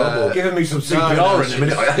just job? Or? Giving me some CPR in a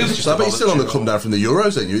minute. So I bet you're still on the come down from the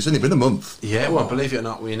Euros, ain't you? It's only been a month. Yeah, well, believe it or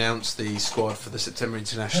not, we announced the squad for the September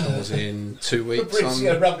internationals in 2 weeks on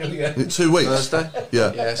 2 weeks. Thursday.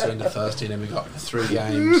 Yeah. So into Thursday, and then we got 3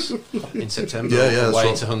 games in September. Yeah, away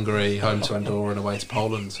that's to Hungary, home to Andorra, and away to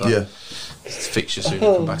Poland. So Yeah. it's fixture soon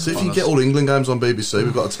to come back. See if you can get all England games on BBC.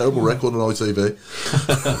 We've got a terrible record on ITV.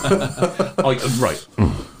 Right.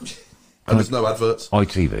 And there's no adverts.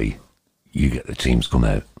 ITV, you get the teams come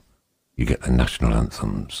out, you get the national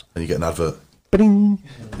anthems. And you get an advert. Bing!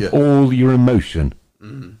 Yeah. All your emotion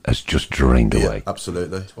has just drained away. Yeah,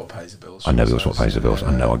 absolutely. It's what pays the bills. I know it's what pays the bills.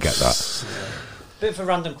 I know, I get that. Bit of a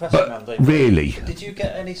random question, But Andy. really, Did you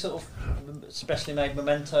get any sort of specially made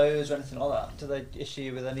mementos or anything like that? Do they issue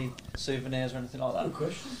you with any souvenirs or anything like that? Good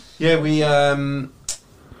question. Yeah, we.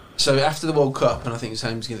 So after the World Cup, and I think the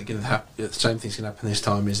same thing's going to happen this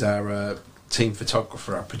time, is our team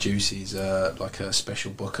photographer produces like a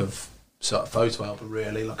special book of sort of photo album,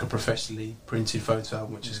 really, like a professionally printed photo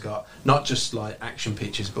album, which has got not just like action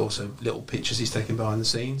pictures, but also little pictures he's taken behind the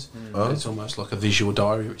scenes. It's almost like a visual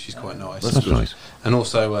diary, which is quite nice. That's nice. And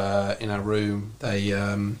also in our room,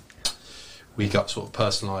 we got sort of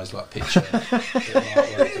personalised like picture.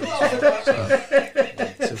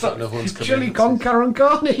 Chili con carne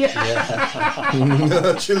carne.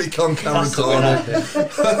 Yeah. Chili con carne carne.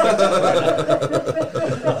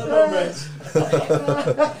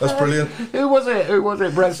 That's brilliant. Who was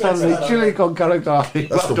it? Brett Stanley. Chili con carne carne.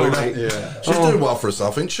 That's the winner. Yeah. She's doing well for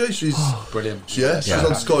herself, isn't she? She's brilliant. She's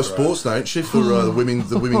on Sky Sports now, isn't she? For the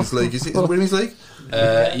women's league. Is it the women's league? For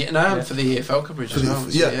the EFL coverage as well.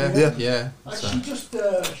 Yeah. She just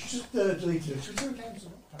deleted her Twitter account.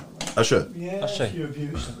 Oh, sure. Yeah, I see. a few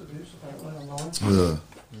abuse apparently online.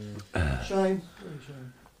 Shame. Really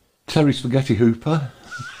shame. Terry Spaghetti Hooper.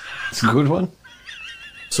 It's a good one.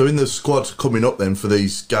 So in the squad coming up then for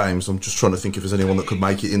these games, I'm just trying to think if there's anyone that could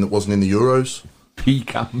make it in that wasn't in the Euros.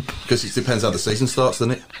 P-Camp. Because it depends how the season starts,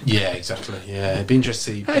 doesn't it? Yeah, exactly. Yeah, it'd be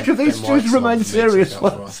interesting. How do these two remain serious?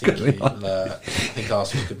 I think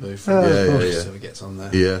Arsenal could move from so he gets on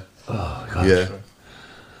there. Yeah. Oh, God.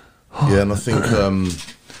 Yeah, and I think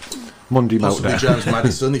Monday possibly meltdown. James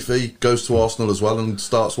Maddison, if he goes to Arsenal as well and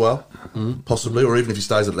starts well, possibly, or even if he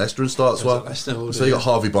stays at Leicester and starts well. So you got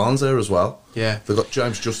Harvey Barnes there as well. Yeah. They've got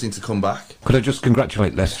James Justin to come back. Could I just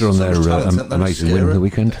congratulate Leicester on their talent, amazing win the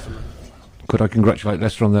weekend? Could I congratulate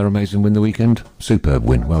Leicester on their amazing win the weekend? Superb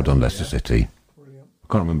win. Well done, Leicester City. I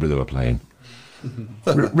can't remember who they were playing.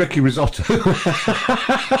 Ricky Risotto. Can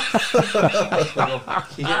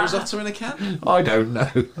you get risotto in a can? I don't know.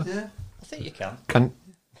 Yeah. I think you can.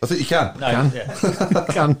 I think you can. No,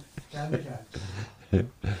 Can. yeah. Can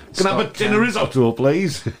I have a tin of risotto,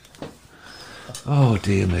 please? Oh,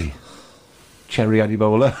 dear me. Cherry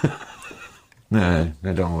Adibola. No,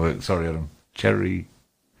 that don't work. Sorry, Adam. Cherry.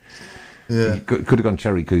 Yeah. Could have gone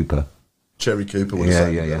Cherry Cooper. Cherry Cooper would have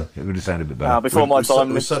sounded better. It would have sounded a bit better. Before my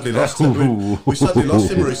time. We sadly lost him. We sadly lost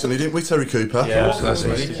him recently, didn't we, Terry Cooper? Yeah, last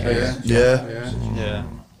week. Yeah.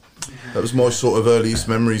 That was my sort of earliest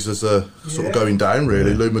memories as a sort of going down,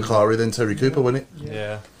 really. Lou Macari, then Terry Cooper, wasn't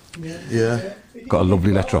it? Yeah. Got a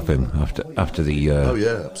lovely letter off him after the. Oh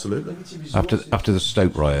yeah, absolutely. After the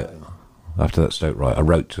Stoke riot. After that Stoke riot, I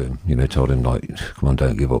wrote to him. Told him like, "Come on,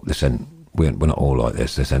 don't give up. This ain't. We're not all like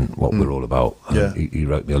this. This ain't what we're all about." And he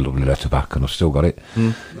wrote me a lovely letter back, and I've still got it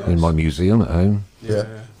in my museum at home. Yeah.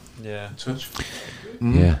 Touch.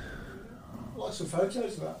 Yeah. Lots of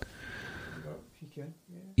photos of that. If you can.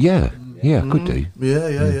 Yeah. Could do. Yeah.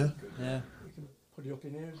 Yeah. We can put it up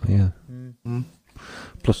in here as well. Yeah.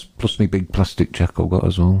 Plus me big plastic check I've got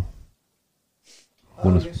as well.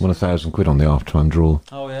 Won £1,000 on the half-time draw.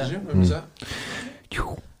 Oh, yeah. Did you? When was that?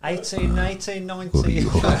 18, 19. That's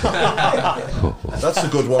a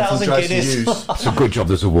good one from 1,000 Jason guineas. Hughes. It's a good job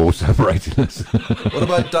there's a wall separating us. What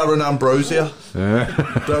about Darren Ambrosia?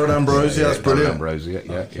 Darren Ambrosia, that's brilliant. Ambrosia,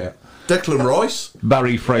 yeah. Declan Rice.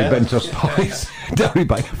 Barry Frey Bentos Spice. Barry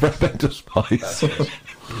Frey Bentos Spice.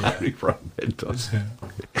 Barry Frey Bentos.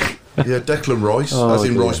 Yeah, Declan Rice, as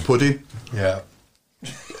in dear. rice pudding. Yeah.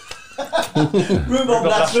 Rhubarb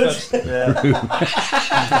Blatchford.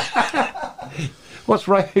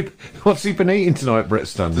 What's he been eating tonight, Brett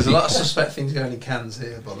Stanley? There's a lot of suspect things going in cans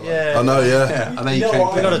here, by the way. Yeah. I know, yeah. I know you You know can.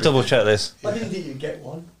 what? We've got to double check this. I didn't think you'd get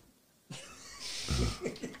one.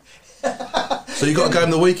 So you got a game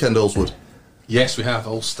the weekend, Ulswood? Yes, we have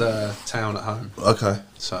Ulster Town at home. Okay.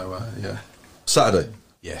 So, yeah. Saturday?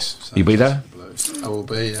 Yes. So You be there? I will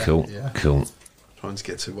be, yeah. Cool. Trying to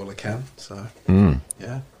get to what I can, so,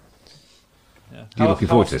 yeah. You're looking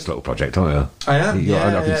forward to this little project, aren't you? I am, I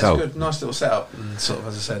can it's tell. good. Nice little setup. And sort of,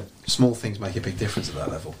 as I said, small things make a big difference at that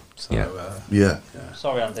level. So, Yeah.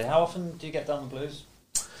 Sorry, Andy. How often do you get down the Blues?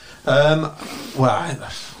 Well, I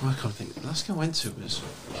can't think. The last game I went to was.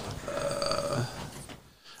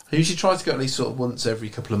 I usually try to go at least sort of once every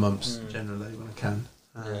couple of months, generally when I can.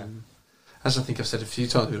 As I think I've said a few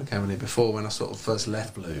times when I came in here before, when I sort of first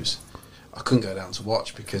left Blues, I couldn't go down to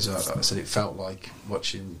watch because I said it felt like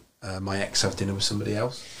watching my ex have dinner with somebody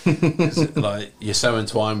else. Like you're so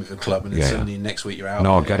entwined with the club, and then suddenly next week you're out.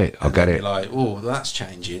 No, I get it. You're like, oh, that's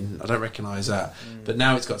changing. I don't recognise that. But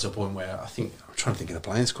now it's got to a point where I'm trying to think of the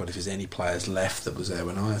playing squad. If there's any players left that was there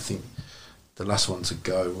when I think the last one to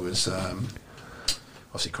go was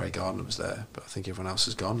obviously Craig Gardner was there, but I think everyone else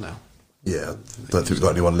has gone now. Yeah, I don't think we've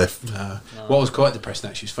got anyone left. No. What was quite depressing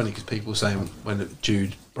actually, it's funny because people were saying when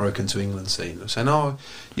Jude broke into England scene, they were saying, "Oh,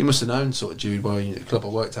 you must have known sort of Jude. Well, the club I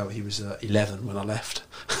worked at, he was 11 when I left."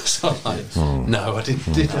 So I'm like, no, I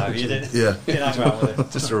didn't. No, you didn't. Yeah. You didn't hang around with him.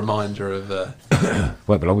 Just a reminder of.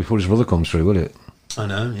 Won't be long before his brother comes through, will it? I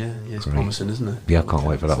know, yeah, it's promising, isn't it? Yeah, I can't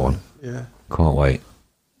wait for that one. Yeah, Can't wait.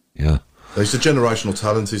 Yeah. He's a generational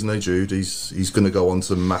talent, isn't he, Jude? He's going to go on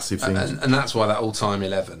to massive things. and that's why that all-time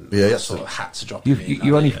 11 sort of had to drop.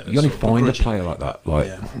 You only find a player like that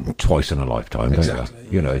twice in a lifetime, Exactly,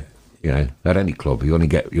 don't you? You know, at any club, you only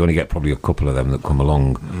get probably a couple of them that come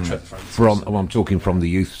along I'm talking from the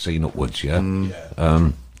youth scene upwards. You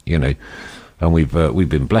know, and we've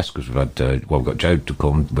been blessed because we've had we've got Joe to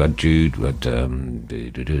come, we had Jude, we had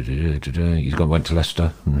went to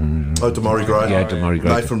Leicester. Damari Gray, Damari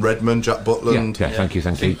Gray, Nathan Redmond, Jack Butland. Yeah, thank you.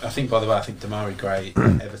 I think by the way, Damari Gray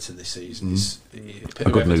Everton this season is a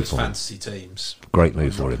good move for him. Fantasy teams. Great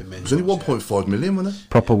move for him. It was only 1.5 million, wasn't it?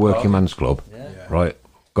 Proper working man's club, right?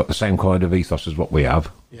 Got the same kind of ethos as what we have,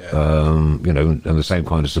 you know, and the same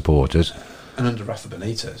kind of supporters. And under Rafa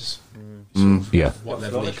Benitez, what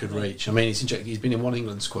level he could reach. I mean, he's been in one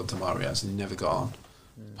England squad, Damari has, and he never got on.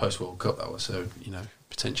 Post World Cup, that was, so, you know,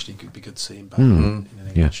 potentially could be good to see him back in an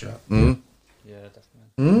England shirt. Yeah,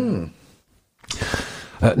 definitely.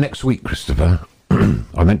 Next week, Christopher,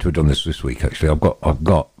 I meant to have done this week. Actually, I've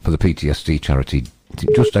got for the PTSD charity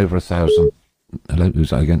just over 1,000. Hello,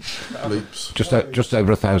 who's that again? Leaps. Just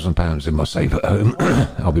over £1,000 in my safe at home.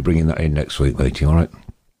 I'll be bringing that in next week, matey. All right,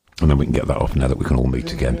 and then we can get that off now that we can all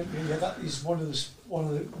meet again. Yeah, that is one of the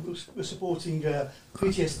we're supporting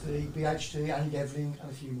PTSD, BHT, Annie Devlin, and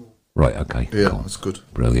a few more. Right. Okay. Yeah, cool. that's good.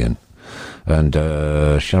 Brilliant. And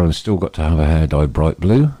Sharon's still got to have her hair dyed bright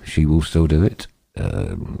blue. She will still do it.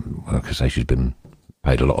 Like I say, she's been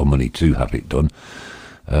paid a lot of money to have it done.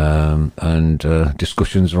 And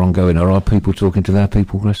discussions are ongoing. Are our people talking to their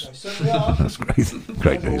people, Chris? That's great.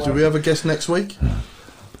 Great news. Do we have a guest next week?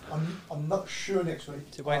 I'm not sure next week.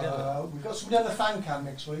 We've got somebody on the fan cam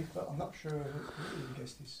next week, but I'm not sure who the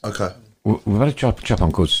guest is. Okay. We've had a chap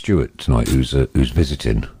on called Stuart tonight who's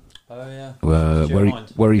visiting. Oh yeah.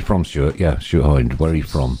 Where are you from, Stuart? Yeah, Stuart Hind. Where are you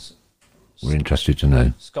from? We're interested to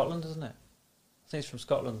know. Scotland, isn't it? I think he's from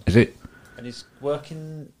Scotland. Is it? And he's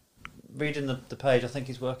working. Reading the page, I think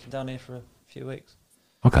he's working down here for a few weeks.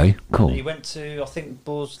 Okay, cool. And he went to, I think,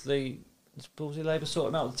 Borsley Labour sorted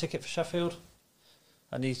him out with a ticket for Sheffield.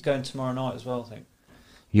 And he's going tomorrow night as well, I think.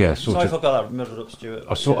 Yeah, Sorry if I got that muddled up, Stuart.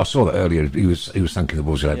 I saw that earlier. He was thanking the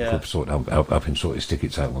Borsley Labour Club for help him sort his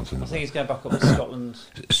tickets out. I think he's going back up to Scotland.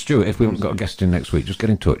 Stuart, if we haven't got a guest in next week, just get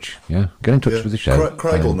in touch. Yeah, get in touch with the show.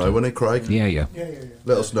 Craig will know, won't he, Craig? Yeah.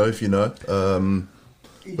 Let us know if you know.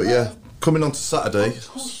 But yeah, coming on to Saturday.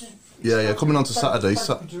 Yeah, coming on to Saturday.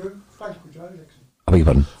 Frank Woodrow next week. I beg your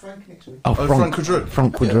pardon? Frank next week. Oh, Frank Woodrow.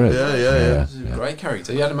 Frank Woodrow. Yeah. He's a great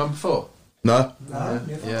character. You had him on before? No.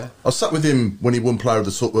 Yeah. I sat with him when he won Player of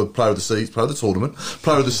the Tournament, Player of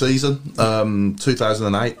the Season,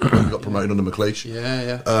 2008, when he got promoted under McLeish.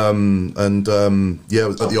 Yeah. At the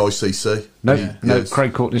ICC. No,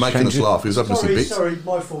 Craig caught this making us laugh. He was having us a bit. Sorry,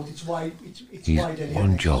 my fault. It's Wade Elliott.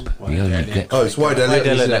 One job. He only gets. Oh, it's Wade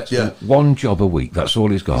Elliott. Yeah. One job a week. That's all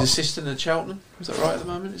he's got. He's assistant at Cheltenham. Is that right at the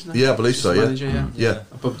moment? Isn't he? Yeah, I believe so. Yeah. Manager, yeah.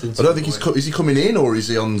 I bumped into I don't think is he coming in or is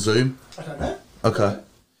he on Zoom? I don't know. Okay.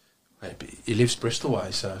 He lives Bristol way,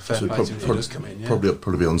 so fair play to him if he does come in. Yeah.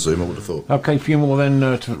 Probably be on Zoom. I would have thought. Okay, a few more then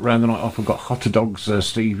to round the night off. We've got Hotter Dogs,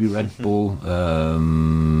 Stevie Red Bull.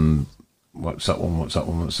 What's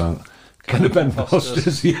that? Kind of Ben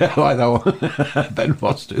Foster's. Yeah, I like that one. Ben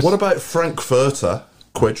Foster's. What about Frankfurter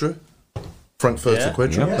Quedru? Frankfurter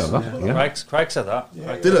Quedru. Yeah. Craig said that.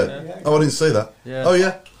 Yeah. Did it? Yeah. Oh, I didn't see that. Yeah. Oh,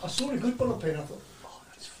 yeah. I saw a good one up here and I thought,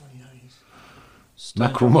 that's funny.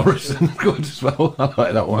 Mackerel Morrison, good as well. I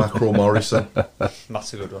like that one. Mackerel Morrison.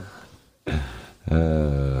 That's a good one.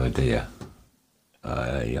 Oh dear.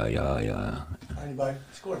 Yeah. Anyway,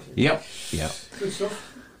 scored a few. Yep. Good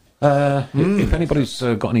stuff. If anybody's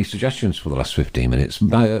got any suggestions for the last 15 minutes,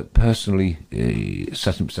 personally,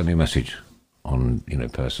 send me a message on,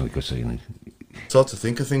 personally, because, It's hard to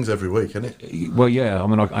think of things every week, isn't it? Well, yeah, I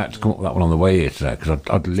mean, I had to come up with that one on the way here today, because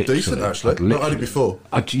I'd literally... Decent, actually. Not had it before.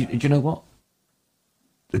 Do you know what?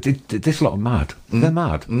 This lot are mad. They're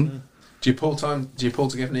mad. Do you pull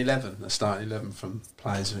together an 11, a starting 11 from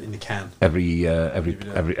players in the can? Everybody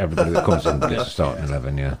that comes in gets a starting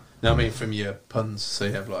 11, yeah. No, I mean from your puns, so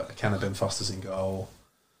you have like a can of Ben Foster's in goal.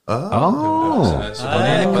 Oh. So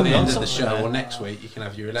by the end of the show or next week, you can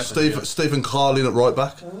have your 11. Stephen Carlin at right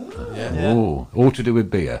back. Oh, all to do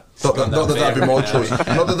with beer. Not that that'd be my choice.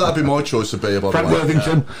 Not that that'd be my choice of beer, by Frank the way.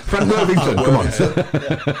 Worthington. Frank Worthington, come on. I'm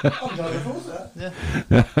glad I thought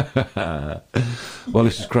that. Well,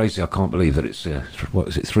 this is crazy. I can't believe that it's, what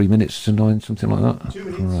is it, 3 minutes to 9, something like that? 2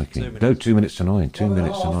 minutes. No, 2 minutes to 9. 2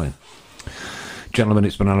 minutes to 9. Gentlemen,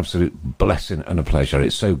 it's been an absolute blessing and a pleasure.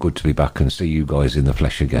 It's so good to be back and see you guys in the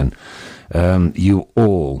flesh again. You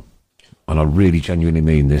all, and I really genuinely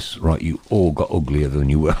mean this, right, you all got uglier than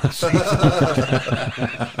you were last season.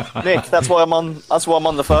 Nick, that's why I'm on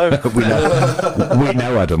the phone. We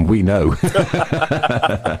know, Adam, we know.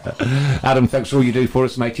 Adam, thanks for all you do for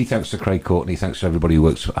us, matey. Thanks to Craig Courtney. Thanks to everybody who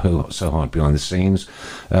works so hard behind the scenes.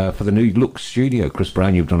 For the new look studio, Chris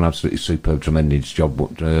Brown, you've done an absolutely superb, tremendous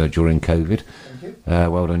job during COVID.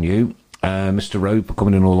 Well done, you. Mr. Robe,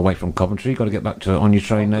 coming in all the way from Coventry. Got to get back to on your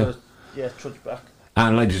train now. Yeah, trudge back.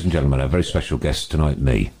 And ladies and gentlemen, a very special guest tonight,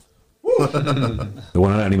 me. The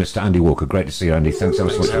one and only Mr. Andy Walker. Great to see you, Andy. Thanks ever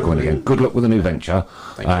so much for coming again. Good luck with the new venture.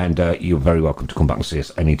 And you're very welcome to come back and see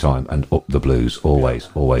us anytime. And up the blues, always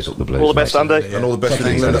up the blues. All the best, mate. Andy. And all the best in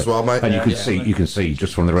England as well, mate. And you can see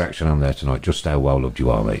just from the reaction on there tonight, just how well loved you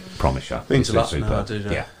are, mate. Promise you. Means a lot. Super. No, I do,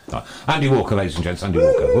 yeah. Right. Andy Walker, ladies and gents. Andy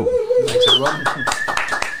Walker. Woo. Thanks, everyone.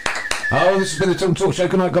 Oh, this has been the Tilton Talk Show.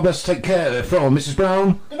 Good night. God bless. Take care. From Mrs.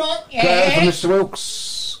 Brown. Good night. Claire, from Mr.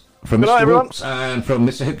 Wilkes. From Good Mr. night, everyone. Wilkes. And from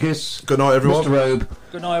Mr. Hipkiss. Good night, everyone. Mr. Robe.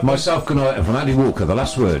 Good night, everyone. Myself, good night. And from Andy Walker, the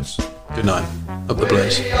last words. Good night. Up the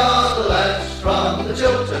blues. We are the lads from the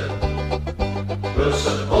Tilton. We'll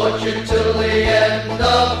support you till the end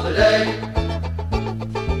of the day.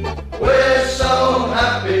 We're so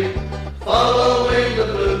happy following the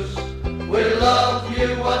blues. We love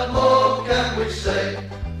you, what more can we say?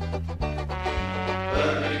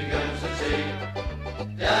 Birmingham's the team,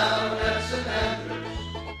 down at St Andrews.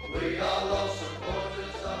 We are all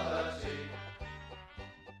supporters of our team.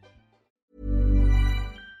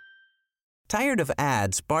 Tired of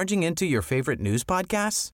ads barging into your favorite news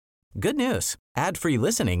podcasts? Good news. Ad-free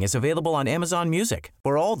listening is available on Amazon Music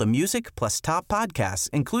for all the music plus top podcasts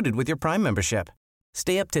included with your Prime membership.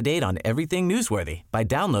 Stay up to date on everything newsworthy by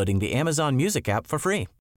downloading the Amazon Music app for free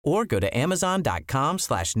or go to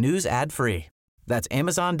amazon.com/news ad free. That's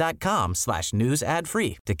amazon.com/news ad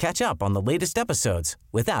free to catch up on the latest episodes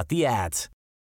without the ads.